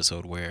in this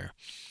episode where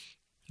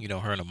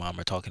her and her mom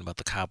are talking about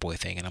the cowboy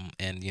thing, and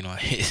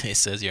it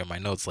says here in my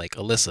notes like,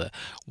 Alyssa,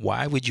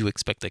 why would you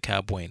expect a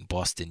cowboy in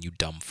Boston, you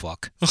dumb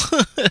fuck?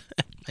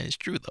 And it's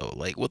true though.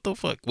 Like, what the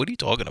fuck? What are you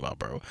talking about,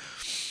 bro?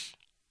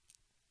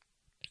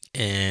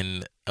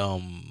 And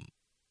and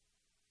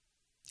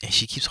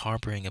she keeps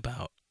harping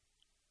about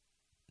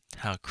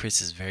how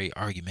Chris is very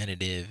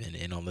argumentative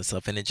and all this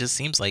stuff, and it just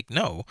seems like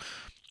no,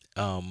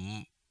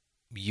 um,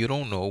 you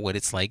don't know what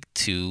it's like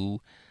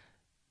to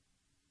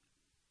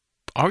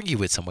argue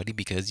with somebody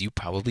because you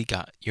probably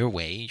got your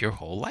way your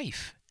whole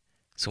life.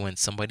 So when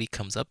somebody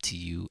comes up to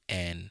you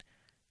and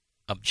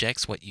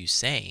objects what you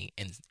say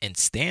and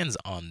stands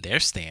on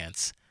their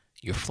stance,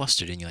 you're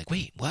flustered and you're like,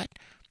 wait, what?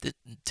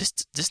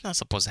 This not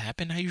supposed to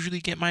happen. I usually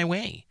get my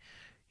way,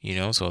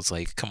 So it's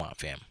like, come on,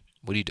 fam,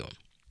 what are you doing?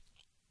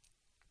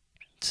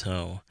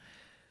 So,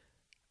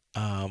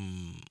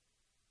 and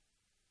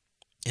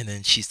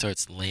then she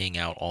starts laying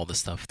out all the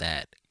stuff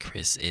that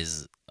Chris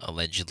is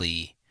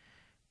allegedly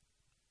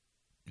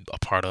a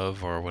part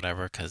of or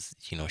whatever, because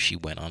she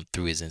went on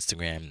through his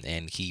Instagram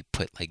and he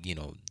put like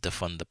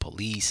defund the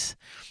police,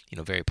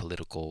 very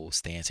political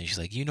stance, and she's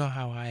like,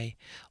 how I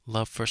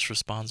love first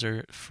responders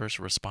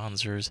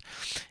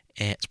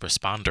and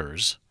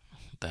responders.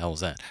 What the hell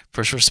was that?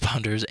 First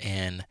responders.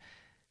 And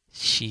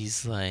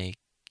she's like,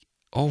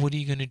 oh, what are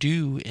you gonna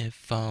do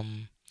if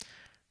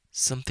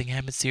something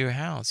happens to your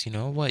house?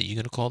 What, you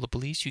gonna call the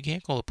police? You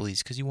can't call the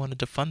police because you want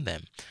to defund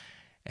them.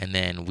 And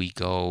then we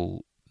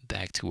go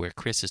back to where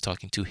Chris is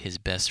talking to his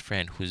best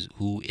friend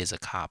who is a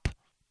cop.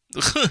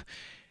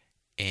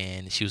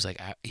 And he was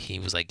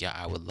like, yeah,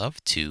 I would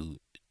love to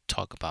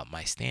talk about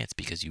my stance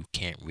because you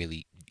can't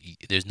really,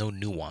 there's no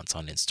nuance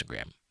on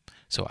Instagram.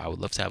 So I would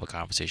love to have a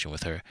conversation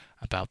with her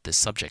about this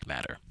subject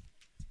matter.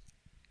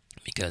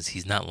 Because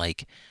he's not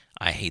like,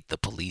 I hate the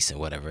police and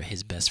whatever.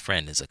 His best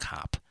friend is a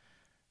cop.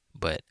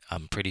 But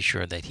I'm pretty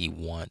sure that he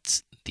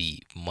wants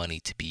the money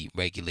to be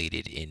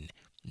regulated in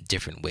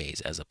different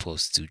ways as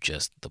opposed to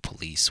just the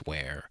police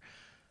where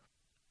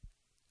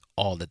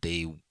all that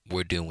they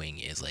were doing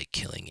is like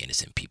killing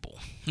innocent people.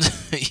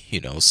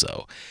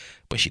 So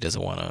but she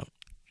doesn't want to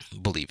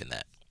believe in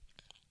that.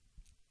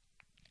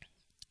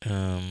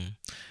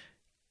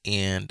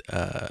 And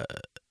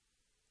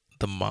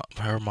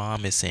her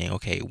mom is saying,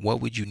 okay, what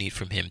would you need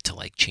from him to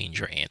like change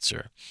your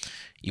answer?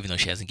 Even though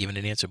she hasn't given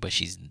an answer, but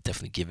she's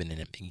definitely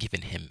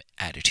given him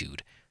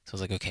attitude. So I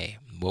was like, okay,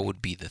 what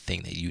would be the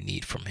thing that you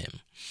need from him?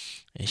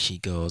 And she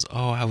goes,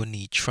 oh, I would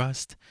need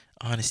trust,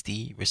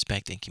 honesty,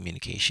 respect, and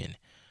communication.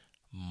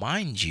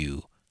 Mind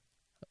you,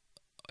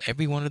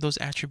 every one of those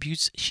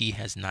attributes she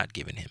has not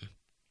given him.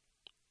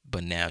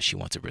 But now she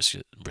wants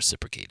to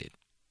reciprocate it.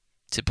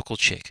 Typical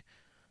chick.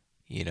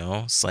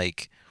 It's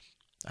like,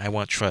 I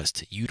want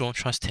trust. You don't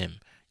trust him.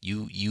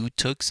 You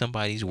took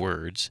somebody's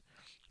words.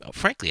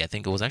 Frankly, I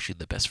think it was actually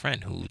the best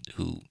friend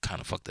who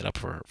kind of fucked it up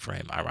for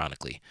him,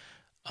 ironically,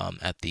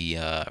 at the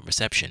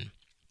reception.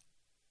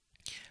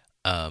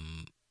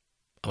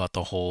 About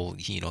the whole,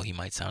 he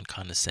might sound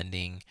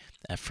condescending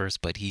at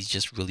first, but he's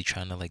just really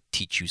trying to like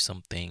teach you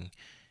something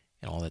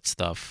and all that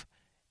stuff.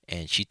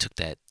 And she took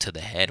that to the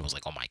head and was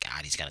like, oh my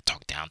God, he's gonna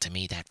talk down to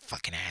me, that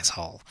fucking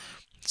asshole.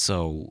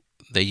 So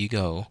there you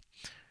go.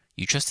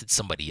 You trusted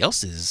somebody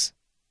else's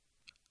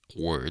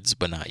words,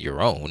 but not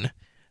your own.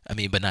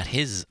 But not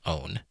his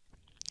own.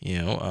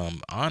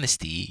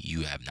 Honesty,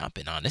 you have not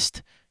been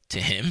honest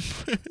to him.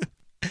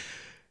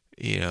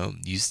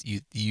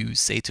 You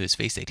say to his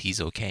face that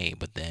he's okay,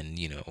 but then,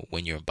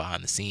 when you're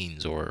behind the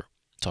scenes or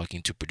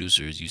talking to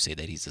producers, you say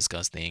that he's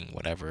disgusting,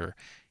 whatever.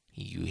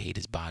 You hate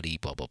his body,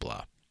 blah, blah,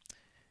 blah.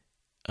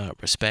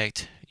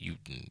 Respect, you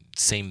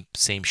same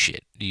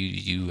shit.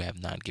 You have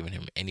not given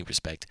him any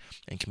respect.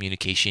 And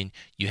communication,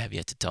 you have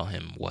yet to tell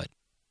him what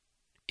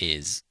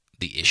is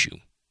the issue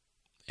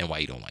and why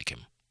you don't like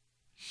him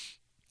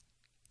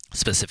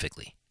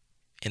specifically.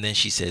 And then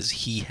she says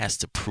he has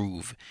to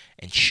prove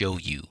and show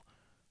you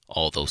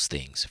all those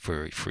things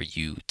for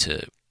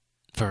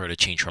her to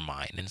change her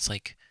mind. And it's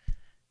like,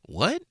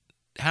 what?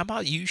 How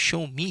about you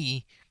show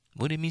me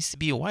what it means to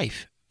be a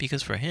wife?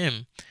 Because for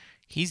him,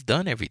 he's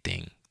done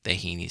everything that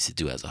he needs to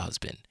do as a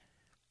husband.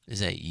 Is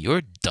that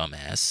your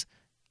dumbass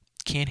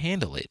can't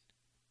handle it,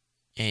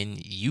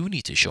 and you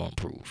need to show and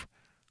prove.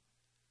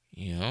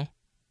 You know,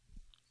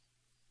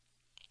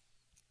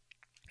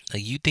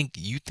 like you think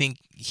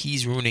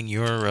he's ruining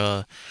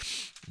your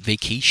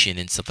vacation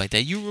and stuff like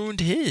that. You ruined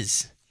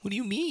his. What do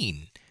you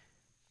mean?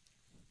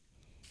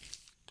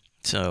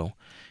 So,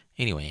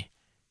 anyway,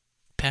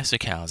 Pastor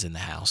Cal's in the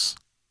house.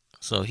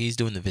 So he's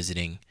doing the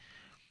visiting.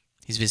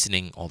 He's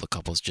visiting all the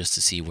couples just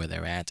to see where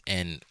they're at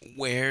and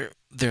where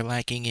they're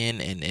lacking in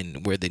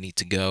and where they need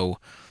to go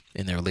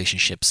in their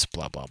relationships,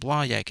 blah, blah,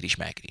 blah, yakety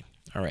schmackety.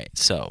 All right,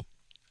 so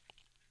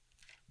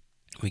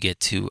we get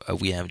to,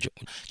 we have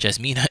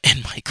Jasmina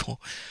and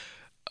Michael,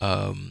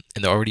 and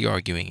they're already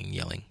arguing and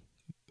yelling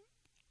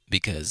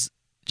because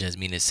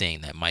Jasmine is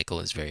saying that Michael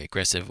is very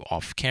aggressive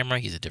off camera.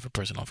 He's a different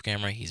person off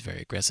camera. He's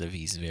very aggressive.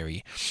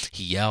 He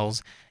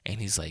yells,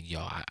 and he's like, yo,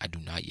 I do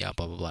not yell,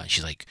 blah, blah, blah. And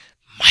she's like,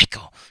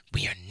 Michael,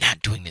 we are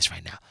not doing this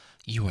right now.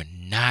 You are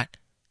not,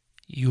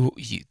 you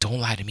don't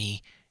lie to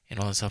me and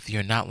all this stuff.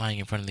 You're not lying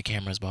in front of the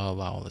cameras, blah, blah,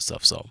 blah, all this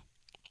stuff. So,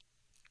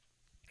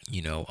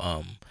 and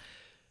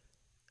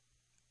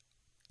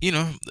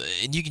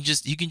you can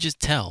just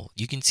tell.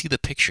 You can see the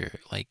picture.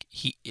 Like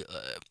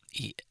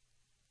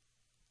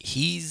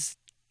he's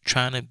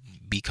trying to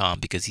be calm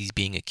because he's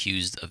being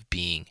accused of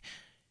being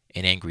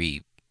an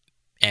angry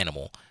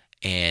animal,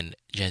 and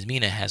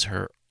Jasmina has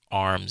her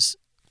arms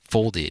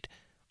folded,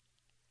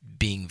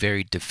 being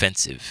very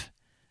defensive,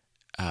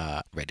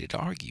 ready to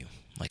argue,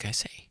 like I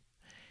say.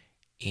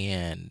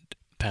 And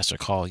Pastor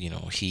Call,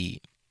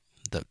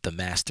 the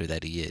master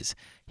that he is,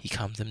 he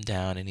calms them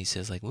down and he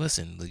says, like,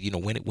 listen,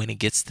 when it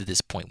gets to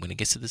this point, when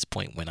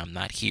I'm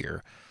not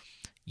here,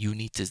 you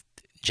need to,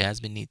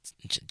 Jasmina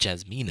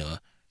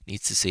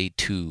needs to say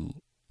to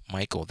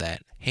Michael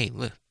that, hey,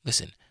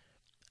 listen,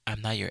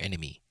 I'm not your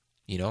enemy,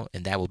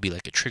 and that will be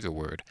like a trigger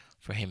word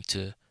for him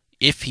to,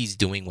 if he's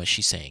doing what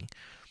she's saying,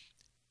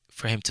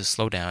 for him to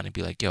slow down and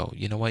be like, yo,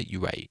 you know what, you're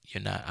right,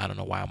 you're not, I don't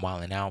know why I'm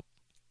wilding out,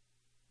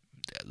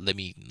 let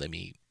me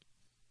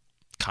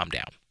calm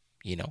down,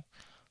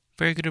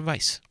 very good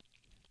advice.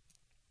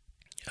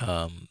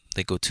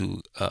 They go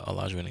to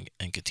Elijah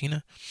and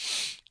Katina,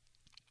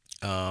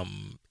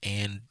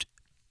 and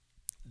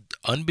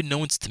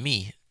unbeknownst to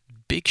me,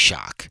 big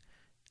shock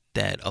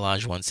that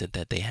Elijah said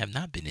that they have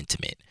not been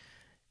intimate,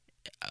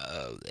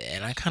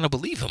 and I kind of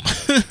believe him.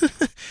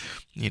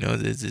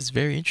 It's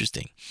very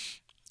interesting.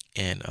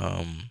 And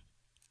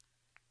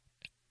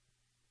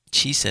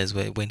she says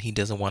when he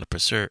doesn't want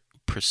to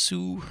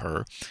pursue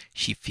her,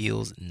 she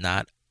feels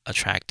not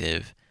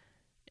attractive.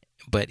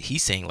 But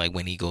he's saying, like,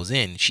 when he goes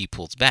in, she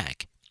pulls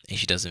back and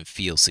she doesn't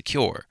feel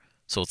secure.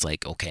 So it's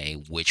like, okay,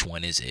 which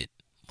one is it?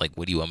 Like,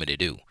 what do you want me to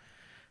do?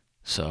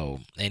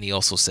 So, and he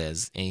also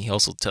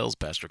tells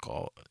Pastor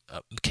Cal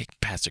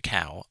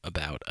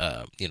about,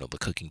 the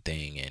cooking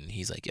thing. And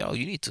he's like, yo,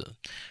 you need to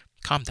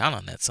calm down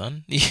on that,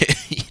 son.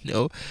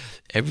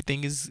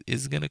 Everything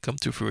is going to come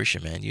to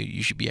fruition, man.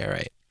 You should be all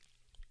right.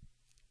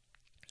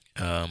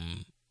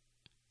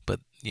 But,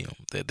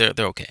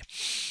 they're okay.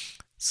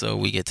 So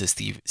we get to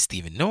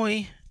Stephen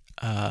Noy.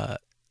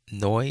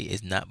 Noy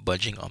is not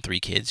budging on 3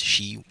 kids.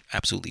 She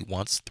absolutely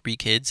wants 3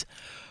 kids.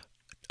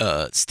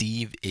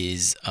 Steve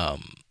is,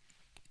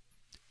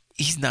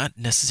 he's not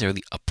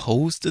necessarily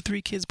opposed to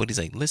 3 kids, but he's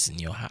like, listen,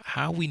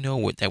 how we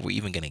know that we're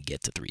even going to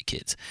get to 3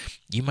 kids?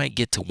 You might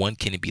get to 1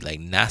 kid and be like,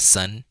 nah,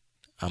 son,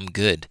 I'm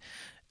good.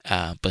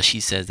 But she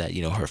says that,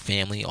 all her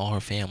family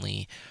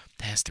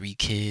has 3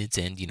 kids,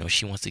 and,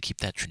 she wants to keep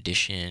that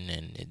tradition,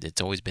 and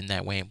it's always been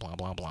that way, and blah,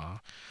 blah, blah.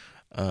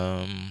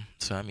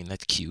 So I mean,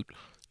 that's cute.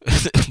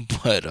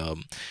 But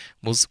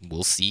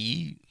we'll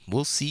see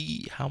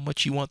how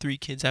much you want 3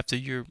 kids after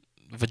your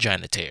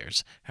vagina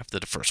tears after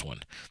the first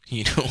one,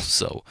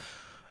 so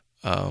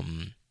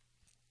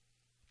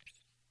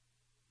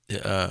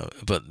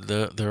but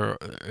there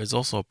is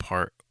also a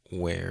part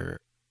where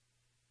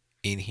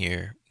in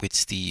here with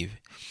Steve,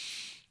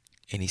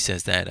 and he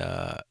says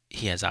that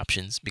he has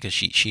options because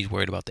she's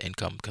worried about the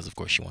income because of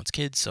course she wants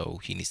kids, so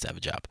he needs to have a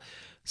job.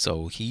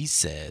 So he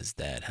says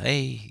that,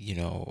 hey,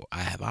 I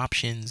have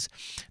options.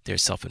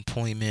 There's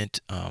self-employment.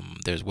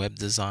 There's web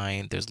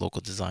design. There's local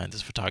design.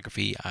 There's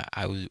photography.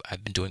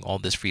 I've been doing all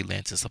this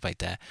freelance and stuff like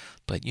that.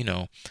 But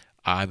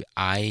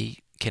I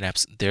can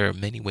there are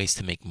many ways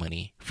to make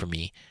money for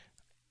me,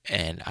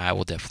 and I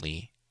can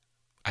definitely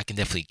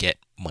get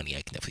money.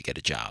 I can definitely get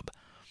a job.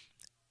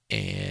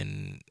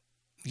 And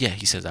yeah,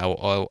 he says I will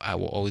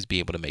always be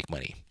able to make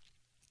money.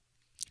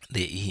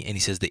 And he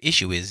says the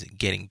issue is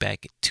getting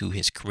back to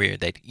his career,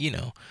 that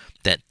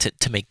that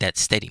to make that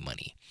steady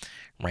money,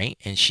 right?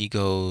 And she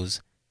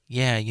goes,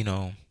 yeah,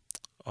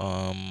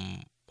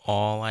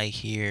 all I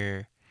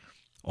hear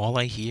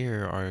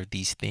are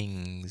these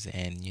things,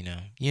 and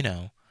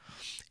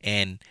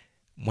and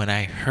when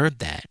I heard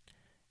that,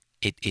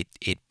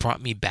 it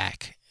brought me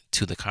back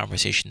to the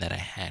conversation that I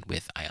had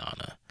with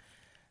Ayana,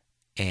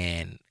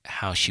 and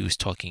how she was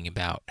talking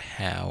about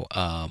how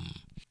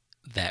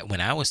that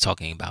when I was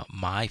talking about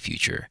my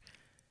future,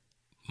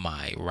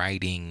 my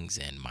writings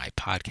and my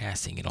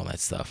podcasting and all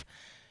that stuff,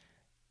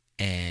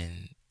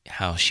 and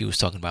how she was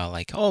talking about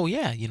like, oh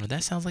yeah,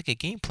 that sounds like a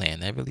game plan.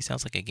 That really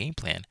sounds like a game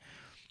plan.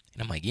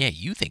 And I'm like, yeah,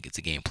 you think it's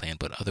a game plan,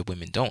 but other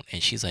women don't.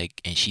 And she's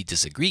like, and she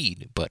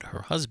disagreed, but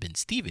her husband,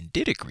 Steven,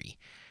 did agree.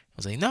 I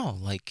was like, no,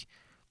 like,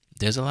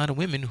 there's a lot of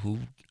women who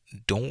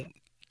don't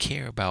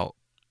care about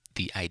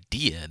the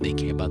idea. They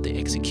care about the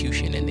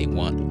execution and they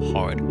want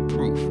hard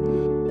proof.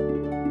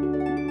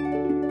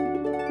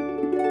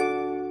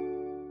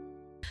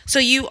 So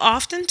you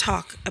often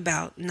talk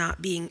about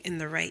not being in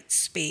the right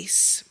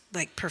space,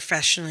 like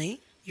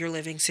professionally, your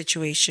living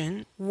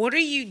situation. What are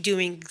you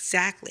doing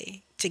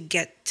exactly to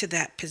get to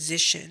that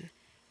position?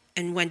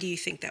 And when do you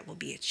think that will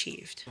be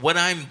achieved? What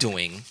I'm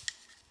doing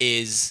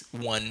is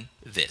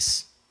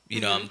this.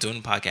 Mm-hmm. I'm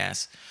doing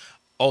podcasts.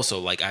 Also,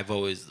 like I've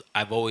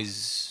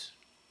always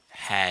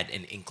had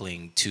an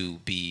inkling to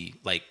be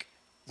like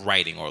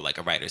writing or like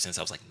a writer since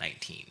I was like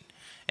 19.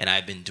 And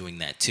I've been doing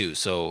that too.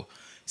 So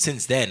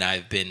since then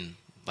I've been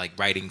like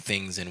writing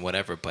things and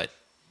whatever, but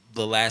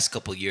the last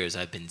couple years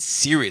I've been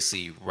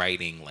seriously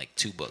writing like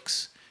 2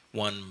 books.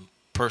 One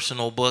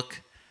personal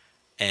book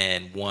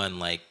and one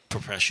like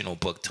professional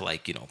book to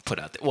like, put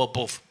out there. Well,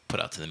 both put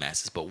out to the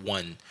masses, but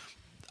one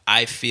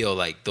I feel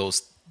like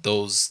those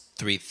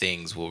 3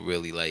 things will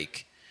really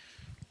like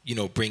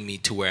bring me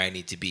to where I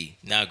need to be.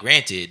 Now,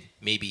 granted,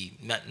 maybe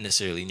not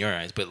necessarily in your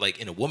eyes, but like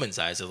in a woman's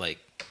eyes, they're like,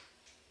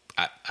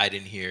 I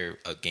didn't hear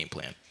a game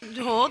plan.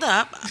 Hold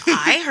up.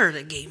 I heard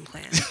a game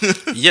plan.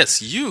 Yes,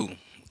 you.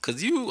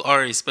 Because you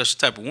are a special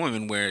type of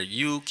woman where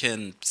you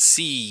can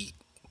see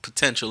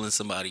potential in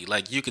somebody.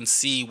 Like, you can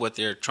see what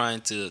they're trying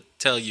to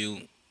tell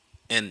you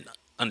and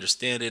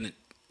understand it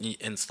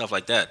and stuff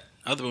like that.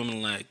 Other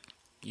women, like,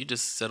 you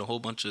just said a whole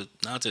bunch of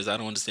nonsense. I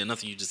don't understand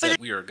nothing you just said.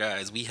 We are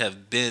guys. We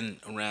have been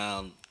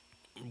around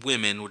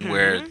women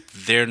where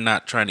they're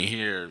not trying to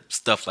hear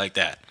stuff like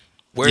that.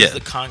 Where's the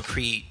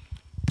concrete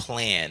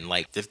plan?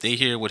 Like, If they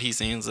hear what he's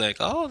saying, it's like,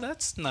 oh,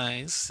 that's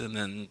nice. And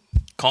then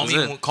call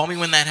me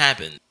when that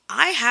happens.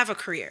 I have a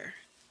career.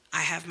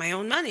 I have my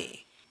own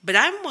money. But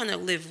I want to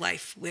live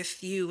life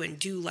with you and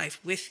do life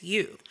with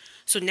you.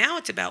 So now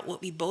it's about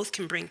what we both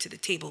can bring to the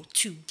table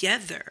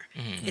together.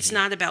 Mm-hmm. It's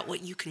not about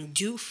what you can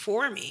do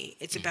for me.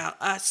 It's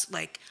about us.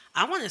 Like,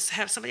 I want to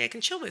have somebody I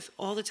can chill with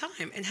all the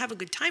time and have a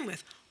good time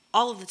with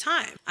all of the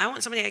time. I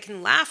want somebody I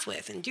can laugh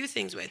with and do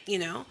things with.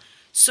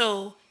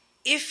 So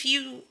if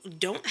you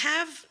don't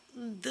have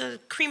the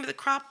cream of the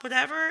crop,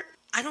 whatever,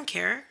 I don't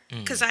care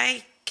because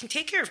I can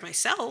take care of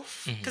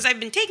myself because I've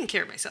been taking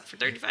care of myself for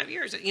 35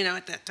 years,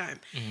 at that time.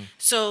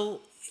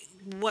 So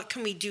what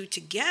can we do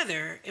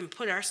together and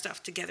put our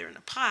stuff together in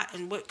a pot,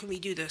 and what can we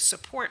do to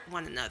support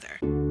one another?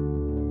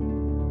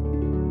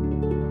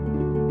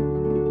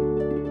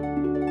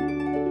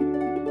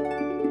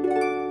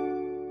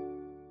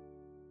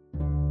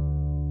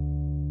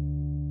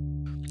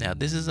 Now,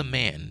 this is a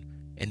man,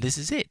 and this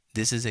is it.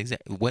 This is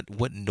exactly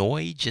what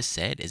Noy just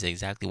said is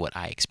exactly what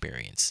I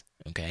experience.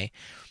 Okay,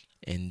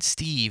 and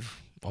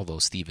Steve, although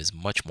Steve is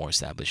much more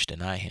established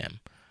than I am,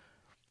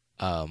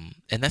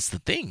 and that's the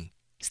thing.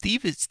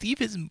 Steve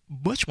is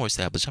much more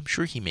established. I'm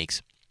sure he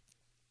makes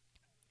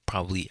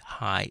probably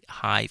high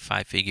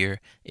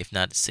 5-figure, if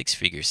not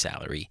 6-figure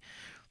salary,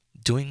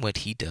 doing what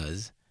he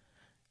does,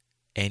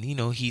 and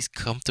he's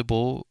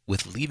comfortable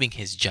with leaving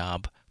his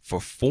job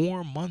for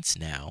 4 months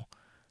now.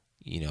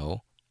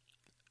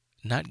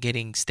 Not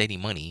getting steady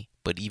money,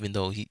 but even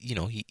though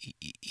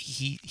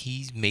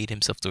he's made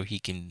himself so he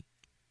can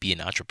be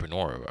an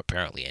entrepreneur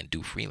apparently and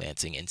do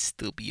freelancing and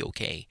still be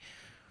okay.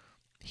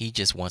 He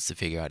just wants to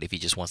figure out if he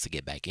just wants to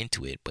get back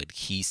into it, but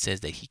he says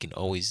that he can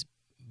always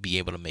be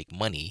able to make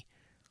money.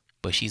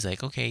 But she's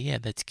like, okay, yeah,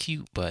 that's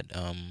cute, but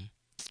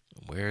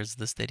where's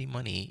the steady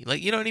money?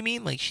 Like, you know what I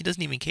mean? Like, she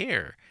doesn't even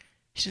care.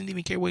 She doesn't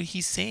even care what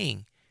he's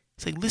saying.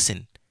 It's like,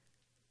 listen,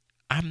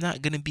 I'm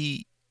not gonna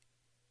be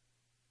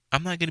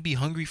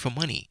hungry for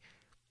money.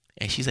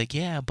 And she's like,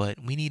 yeah, but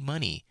we need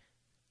money.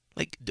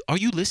 Like, are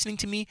you listening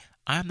to me?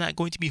 I'm not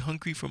going to be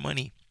hungry for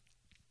money.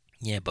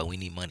 Yeah, but we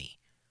need money.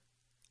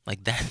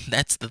 Like,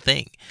 that's the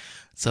thing.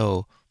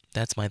 So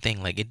that's my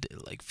thing.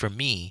 Like for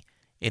me,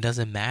 it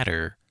doesn't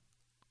matter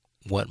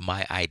what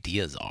my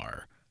ideas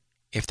are.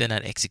 If they're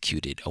not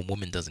executed, a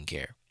woman doesn't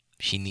care.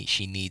 She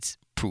needs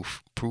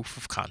proof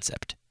of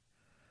concept.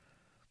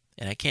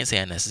 And I can't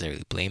say I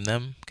necessarily blame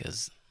them,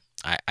 because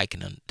I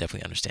can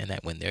definitely understand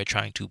that when they're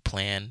trying to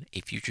plan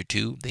a future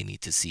too, they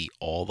need to see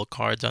all the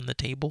cards on the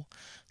table.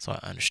 So I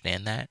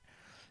understand that.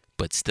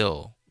 But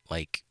still,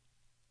 like,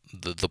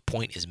 the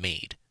point is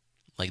made.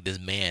 Like, this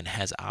man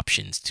has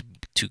options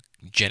to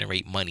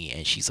generate money,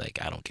 and she's like,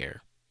 I don't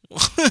care.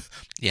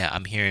 Yeah,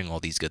 I'm hearing all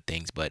these good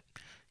things, but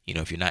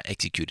if you're not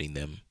executing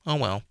them, oh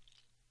well.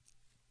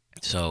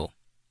 So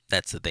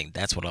that's the thing.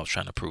 That's what I was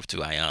trying to prove to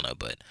Ayana,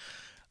 but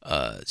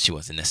she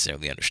wasn't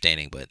necessarily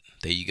understanding. But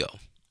there you go.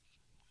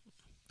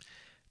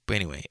 But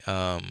anyway,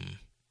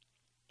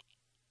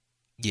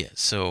 yeah.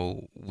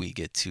 So we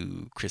get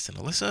to Chris and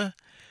Alyssa.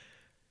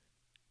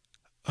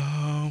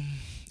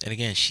 And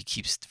again, she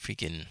keeps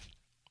freaking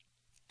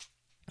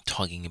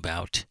talking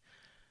about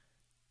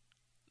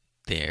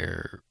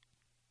their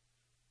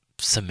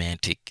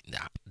semantic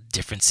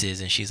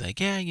differences, and she's like,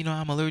 yeah,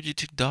 I'm allergic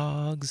to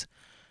dogs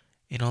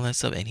and all that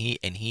stuff. And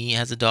he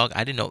has a dog.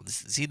 I didn't know.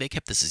 See, they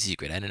kept this a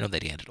secret. I didn't know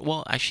that he had it.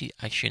 Well, actually,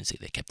 I shouldn't say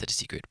they kept it a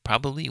secret.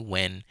 Probably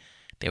when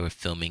they were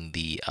filming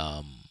the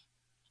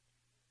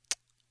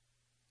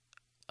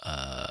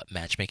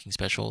matchmaking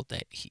special,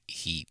 that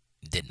he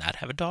did not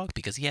have a dog,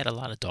 because he had a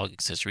lot of dog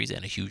accessories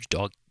and a huge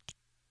dog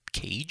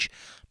cage,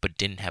 but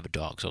didn't have a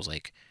dog. So I was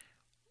like,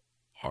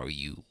 are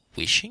you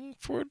wishing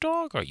for a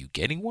dog? Are you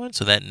getting one?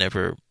 So that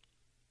never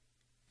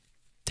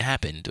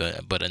happened.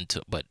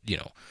 But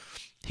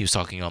he was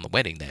talking on the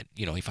wedding that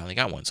he finally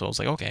got one. So I was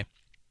like, okay.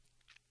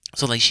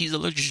 So like, she's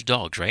allergic to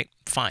dogs, right?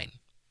 Fine,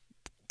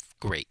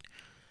 great.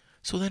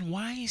 So then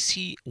why is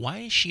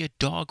she a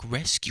dog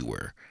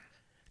rescuer?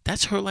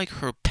 That's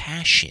her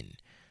passion.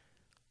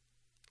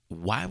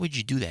 Why would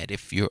you do that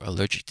if you're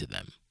allergic to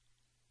them?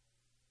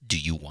 Do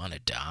you want to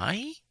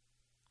die?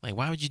 Like,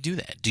 why would you do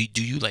that? Do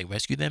you like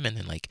rescue them and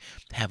then like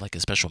have like a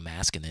special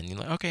mask, and then you're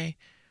like, okay,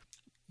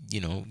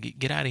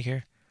 get out of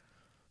here,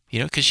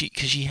 because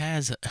she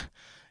has.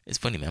 It's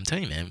funny, man. I'm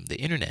telling you, man.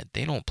 The internet,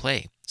 they don't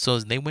play. So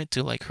they went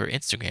to like her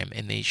Instagram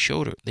and they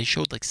showed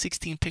like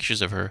 16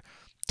 pictures of her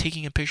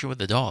taking a picture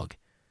with a dog,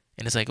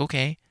 and it's like,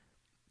 okay,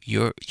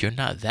 you're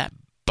not that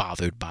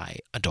bothered by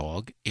a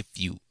dog if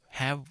you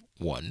have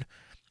one.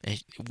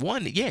 And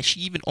she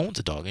even owns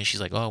a dog, and she's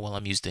like, oh well,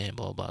 I'm used to him,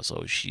 blah blah blah.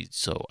 So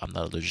I'm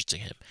not allergic to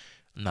him.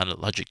 I'm not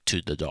allergic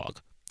to the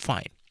dog.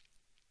 Fine,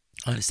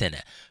 I understand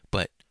that,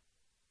 but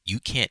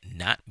you can't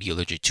not be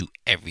allergic to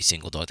every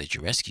single dog that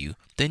you rescue.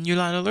 Then you're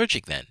not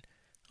allergic then.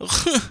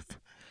 So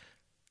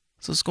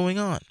what's going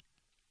on?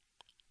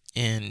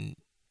 And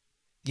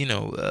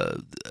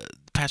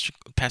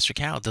Pastor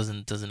Cal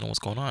doesn't know what's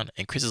going on,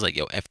 and Chris is like,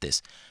 yo, F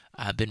this.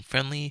 I've been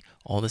friendly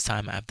all this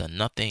time. I've done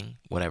nothing,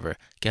 whatever.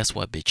 Guess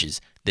what, bitches?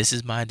 This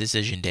is my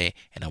decision day,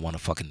 and I want a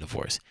fucking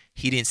divorce.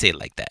 He didn't say it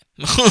like that,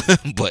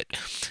 but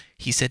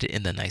he said it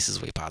in the nicest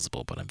way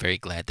possible. But I'm very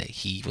glad that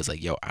he was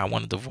like, yo, I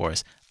want a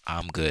divorce.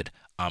 I'm good.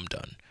 I'm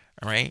done.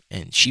 All right.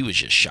 And she was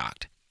just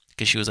shocked,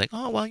 because she was like,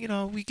 oh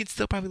well, we could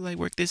still probably like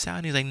work this out.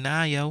 And he's like,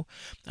 nah, yo,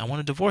 I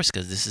want a divorce,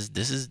 because this is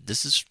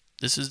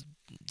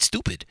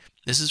stupid.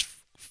 This is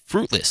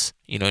fruitless.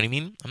 You know what I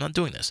mean? I'm not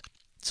doing this.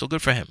 So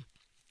good for him.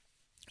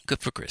 Good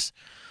for Chris.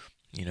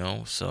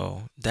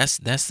 So that's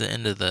the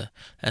end of the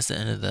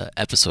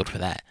episode for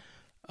that.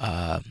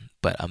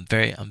 But I'm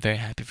very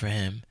happy for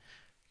him.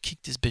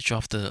 Kick this bitch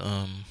off the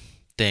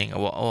thing.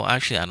 Well,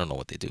 actually, I don't know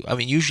what they do. I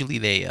mean, usually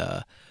they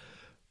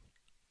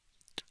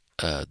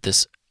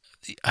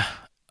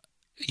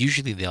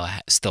usually they'll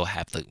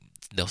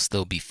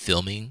still be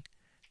filming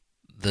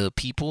the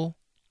people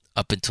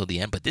up until the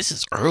end. But this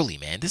is early,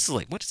 man. This is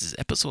like, what is this,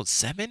 episode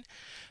 7?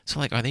 So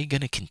like, are they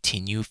gonna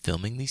continue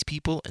filming these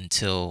people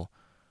until,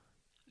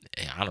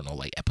 I don't know,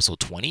 like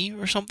episode 20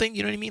 or something?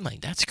 You know what I mean?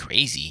 Like, that's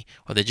crazy.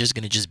 Or they're just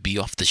gonna be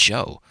off the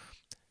show.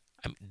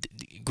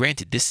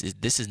 Granted, this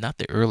is not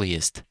the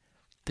earliest.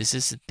 This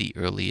isn't the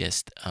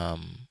earliest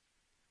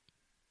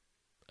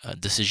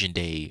decision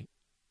day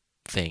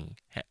thing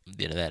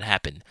that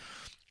happened.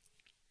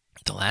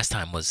 The last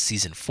time was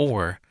season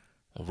 4,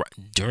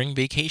 during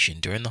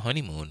vacation, during the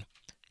honeymoon.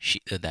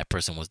 That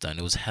person was done.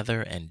 It was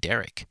Heather and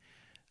Derek.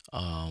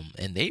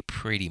 And they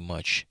pretty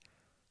much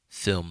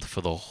filmed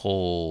for the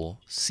whole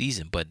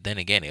season. But then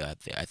again,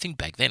 I think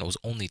back then it was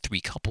only 3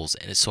 couples,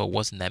 and so it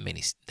wasn't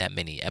that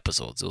many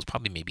episodes. It was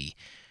probably maybe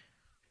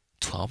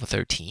 12 or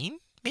 13,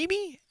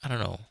 maybe, I don't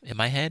know, in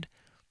my head.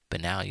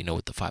 But now,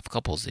 with the 5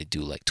 couples, they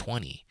do like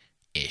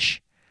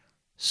 20-ish.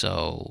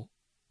 So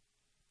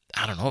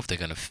I don't know if they're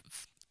gonna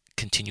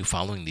continue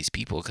following these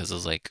people, because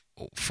it's like,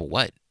 for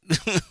what?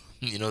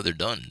 They're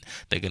done.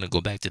 They're gonna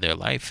go back to their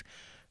life,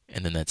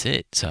 and then that's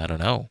it. So I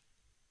don't know,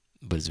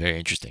 but it's very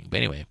interesting. But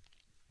anyway,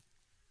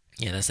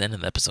 yeah, that's the end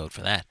of the episode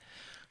for that.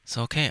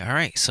 So okay, all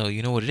right. So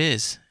you know what it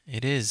is?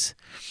 It is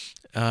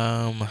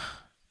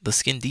the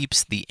Skin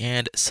Deeps, the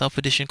and Self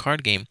Edition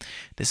card game.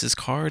 This is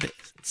card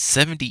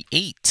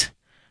 78.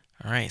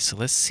 All right, so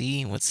let's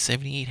see what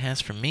 78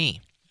 has for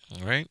me.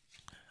 All right,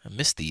 I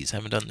missed these. I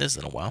haven't done this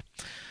in a while.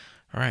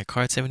 All right,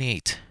 card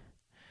 78.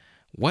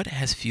 What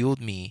has fueled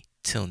me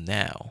till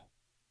now,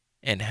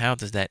 and how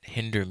does that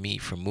hinder me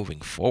from moving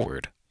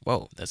forward?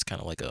 Whoa, that's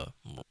kind of like a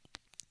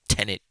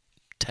Tenet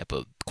type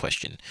of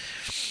question.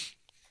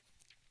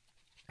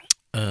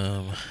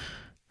 What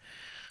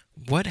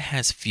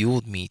has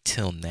fueled me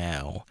till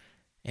now,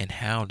 and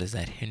how does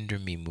that hinder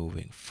me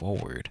moving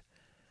forward?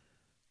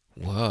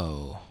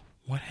 Whoa,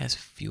 what has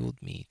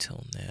fueled me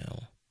till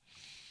now?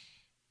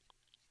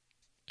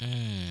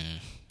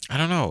 I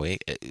don't know.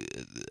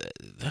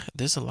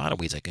 There's a lot of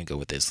ways I can go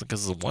with this,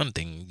 because the one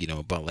thing,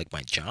 about like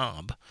my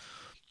job,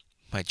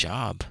 my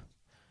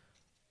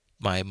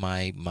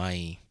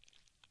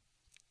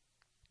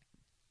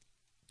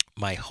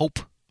hope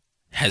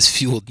has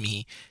fueled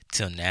me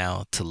till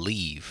now to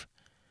leave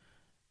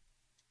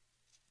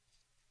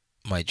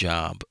my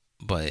job.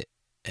 But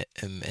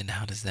and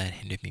how does that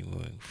hinder me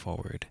moving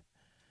forward?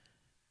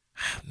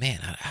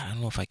 Man, I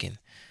don't know if I can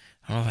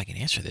I don't know if I can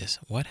answer this.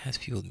 What has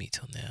fueled me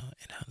till now,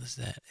 and how does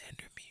that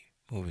hinder me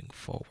moving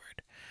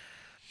forward?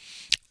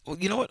 Well,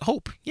 you know what?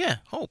 Hope. Yeah,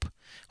 hope.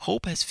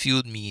 Hope has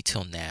fueled me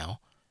till now,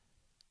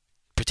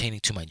 pertaining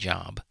to my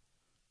job.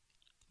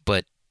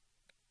 But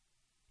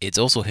it's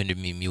also hindered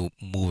me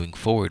moving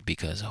forward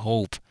because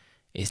hope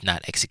is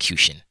not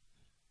execution.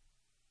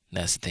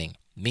 That's the thing.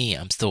 Me,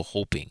 I'm still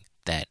hoping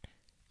that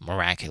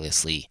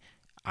miraculously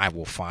I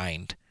will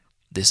find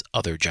this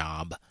other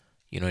job.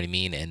 You know what I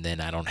mean? And then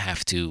I don't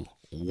have to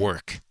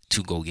work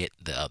to go get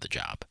the other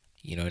job.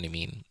 You know what I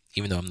mean?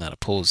 Even though I'm not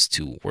opposed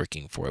to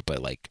working for it,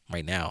 but like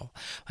right now,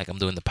 like I'm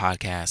doing the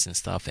podcast and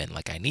stuff, and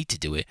like I need to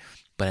do it,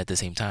 but at the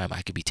same time,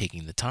 I could be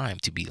taking the time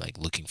to be like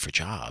looking for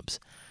jobs,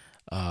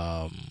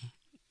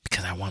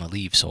 because I want to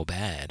leave so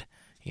bad.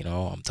 You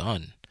know, I'm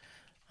done.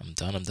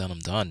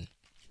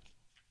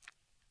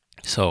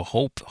 So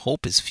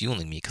hope is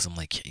fueling me because I'm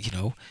like,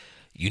 you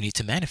need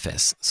to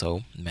manifest.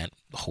 So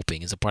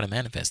hoping is a part of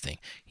manifesting.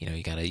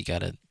 You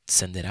gotta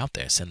send it out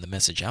there, send the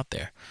message out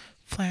there,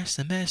 flash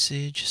the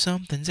message,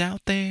 something's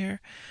out there.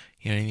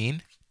 You know what I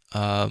mean?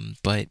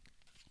 But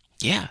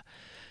yeah,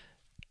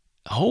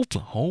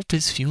 hope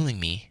is fueling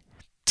me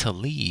to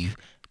leave,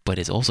 but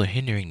it's also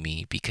hindering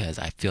me because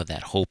I feel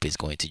that hope is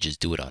going to just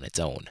do it on its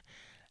own,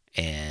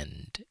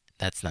 and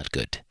that's not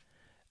good.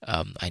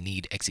 I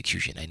need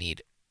execution. I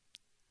need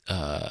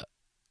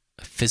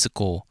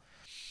physical,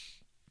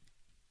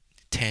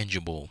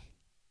 tangible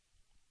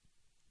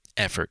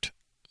effort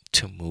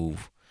to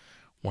move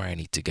where I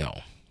need to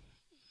go.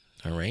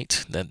 All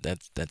right,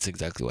 that's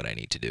exactly what I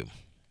need to do,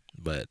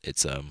 but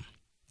it's hard.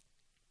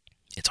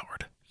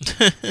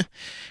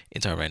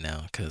 It's hard right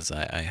now because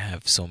I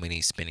have so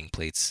many spinning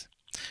plates.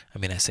 I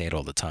mean, I say it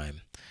all the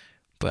time,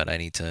 but I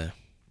need to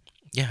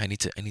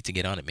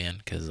get on it, man.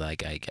 Because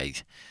like I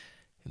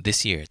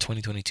this year,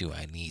 2022,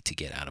 I need to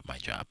get out of my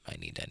job. I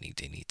need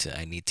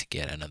to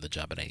get another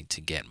job, and I need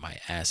to get my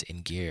ass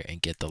in gear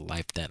and get the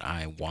life that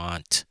I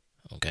want.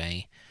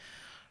 Okay,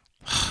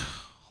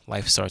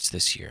 life starts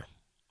this year.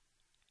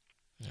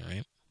 All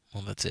right,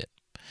 well, that's it.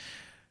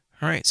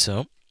 All right,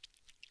 so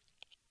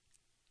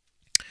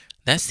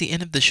that's the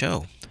end of the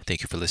show.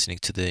 Thank you for listening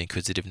to the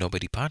Inquisitive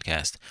Nobody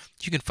podcast.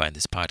 You can find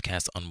this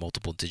podcast on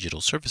multiple digital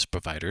service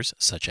providers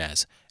such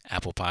as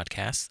Apple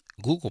Podcasts,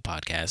 Google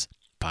Podcasts,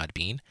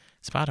 Podbean,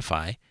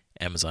 Spotify,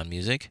 Amazon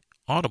Music,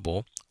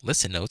 Audible,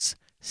 Listen Notes,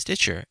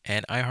 Stitcher,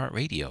 and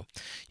iHeartRadio.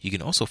 You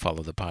can also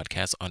follow the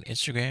podcast on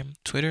Instagram,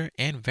 Twitter,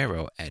 and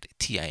Vero at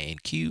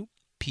TINQPOD.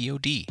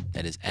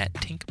 That is at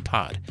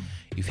TinkPod.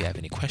 If you have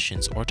any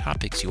questions or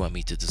topics you want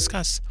me to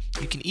discuss,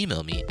 you can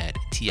email me at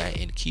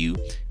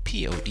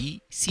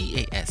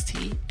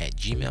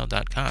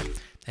TINQPODCAST@gmail.com.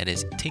 That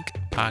is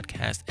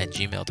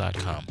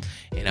tinkpodcast@gmail.com.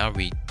 And I'll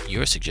read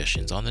your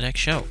suggestions on the next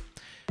show.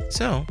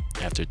 So,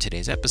 after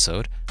today's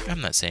episode,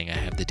 I'm not saying I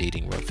have the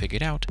dating world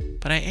figured out,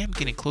 but I am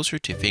getting closer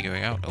to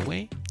figuring out a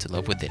way to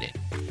love within it.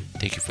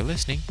 Thank you for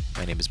listening.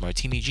 My name is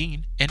Martini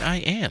Jean, and I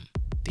am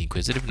the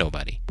Inquisitive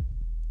Nobody.